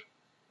here,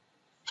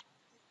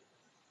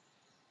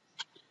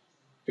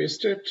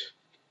 paste it.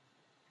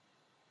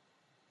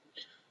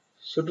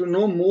 So to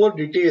know more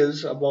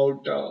details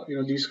about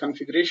these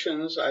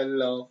configurations,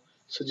 I'll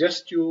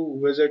suggest you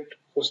visit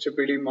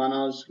hostapd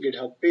mana's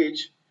GitHub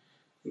page.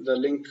 The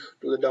link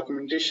to the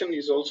documentation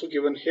is also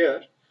given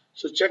here.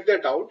 So check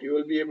that out. You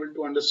will be able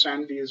to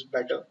understand these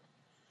better.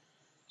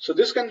 So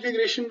this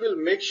configuration will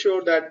make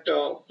sure that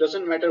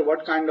doesn't matter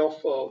what kind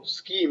of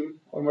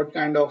scheme or what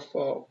kind of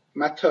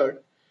method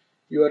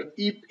your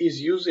EEP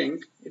is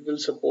using, it will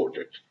support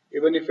it.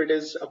 Even if it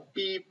is a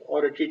PEEP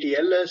or a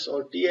TTLS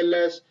or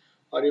TLS,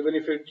 or even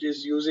if it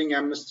is using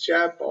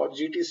MS-CHAP or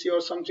GTC or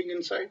something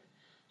inside.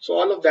 So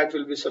all of that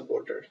will be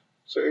supported.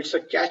 So it's a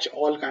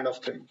catch-all kind of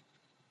thing.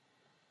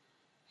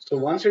 So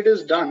once it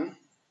is done,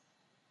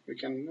 we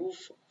can move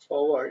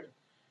forward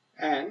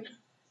and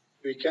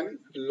we can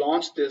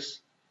launch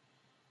this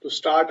to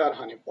start our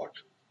honeypot.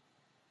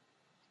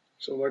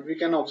 So what we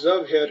can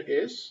observe here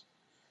is,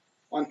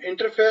 on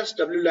interface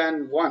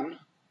WLAN1,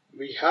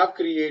 we have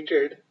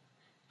created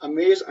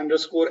amaze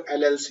underscore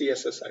LLC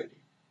SSID.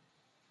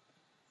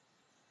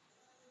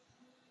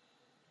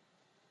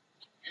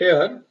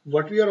 Here,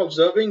 what we are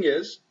observing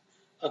is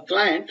a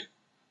client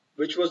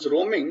which was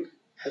roaming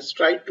has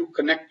tried to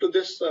connect to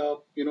this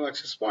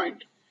access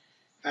point,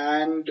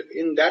 and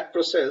in that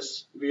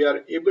process we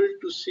are able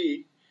to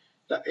see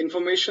the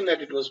information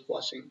that it was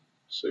passing.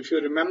 So if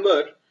you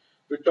remember,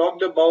 we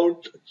talked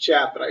about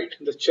CHAP, right?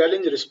 The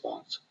challenge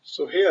response.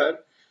 So here,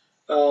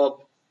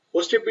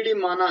 hostapd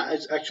mana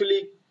is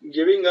actually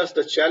giving us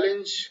the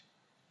challenge,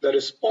 the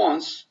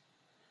response,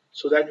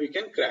 so that we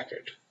can crack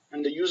it.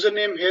 And the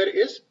username here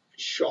is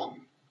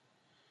Sean.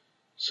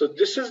 So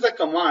this is the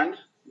command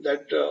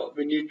that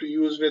we need to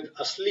use with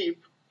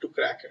asleep to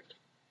crack it.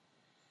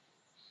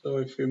 So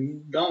if we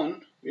move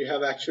down, we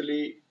have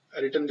actually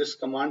written this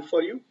command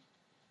for you.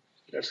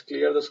 Let's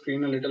clear the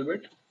screen a little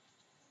bit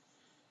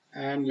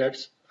and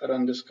let's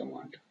run this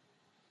command.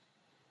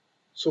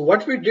 So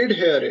what we did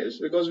here is,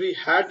 because we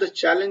had the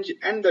challenge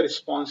and the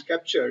response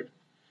captured,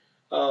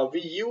 we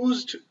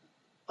used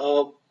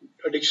a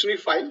dictionary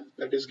file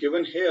that is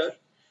given here,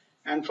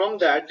 and from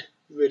that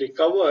we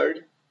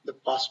recovered the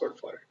password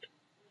for it.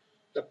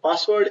 The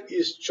password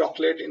is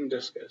chocolate in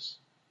this case.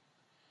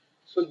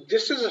 So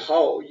this is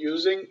how,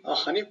 using a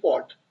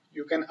honeypot,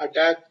 you can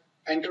attack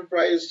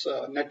enterprise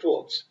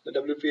networks, the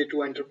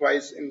WPA2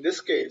 enterprise in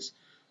this case,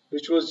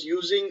 which was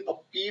using a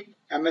PEEP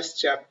MS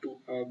Chap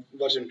 2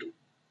 version 2.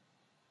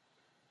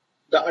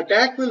 The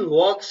attack will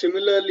work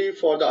similarly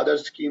for the other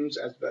schemes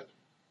as well.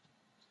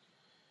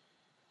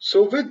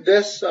 So with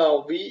this,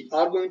 we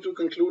are going to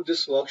conclude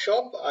this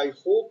workshop. I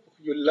hope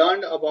you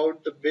learned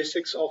about the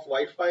basics of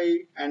Wi-Fi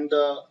and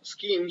the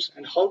schemes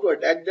and how to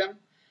attack them.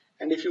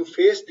 And if you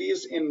face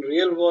these in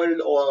real world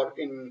or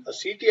in a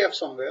CTF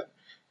somewhere,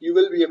 you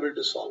will be able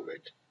to solve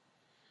it.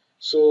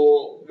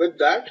 So with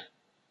that,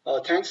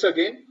 thanks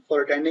again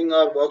for attending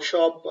our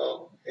workshop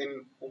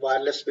in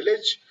Wireless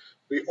Village.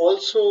 We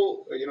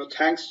also,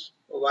 thanks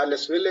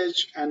Wireless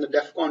Village and the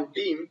DEF CON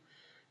team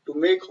to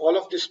make all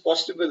of this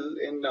possible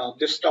in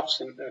this tough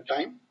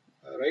time,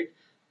 right?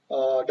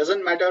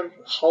 Doesn't matter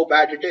how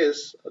bad it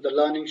is, the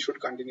learning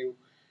should continue.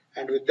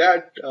 And with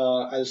that,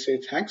 I'll say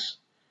thanks.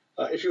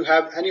 If you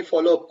have any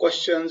follow-up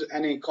questions,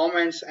 any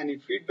comments, any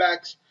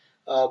feedbacks,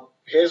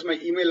 here's my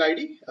email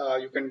ID.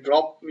 You can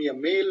drop me a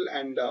mail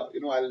and,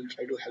 I'll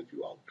try to help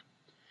you out.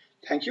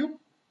 Thank you.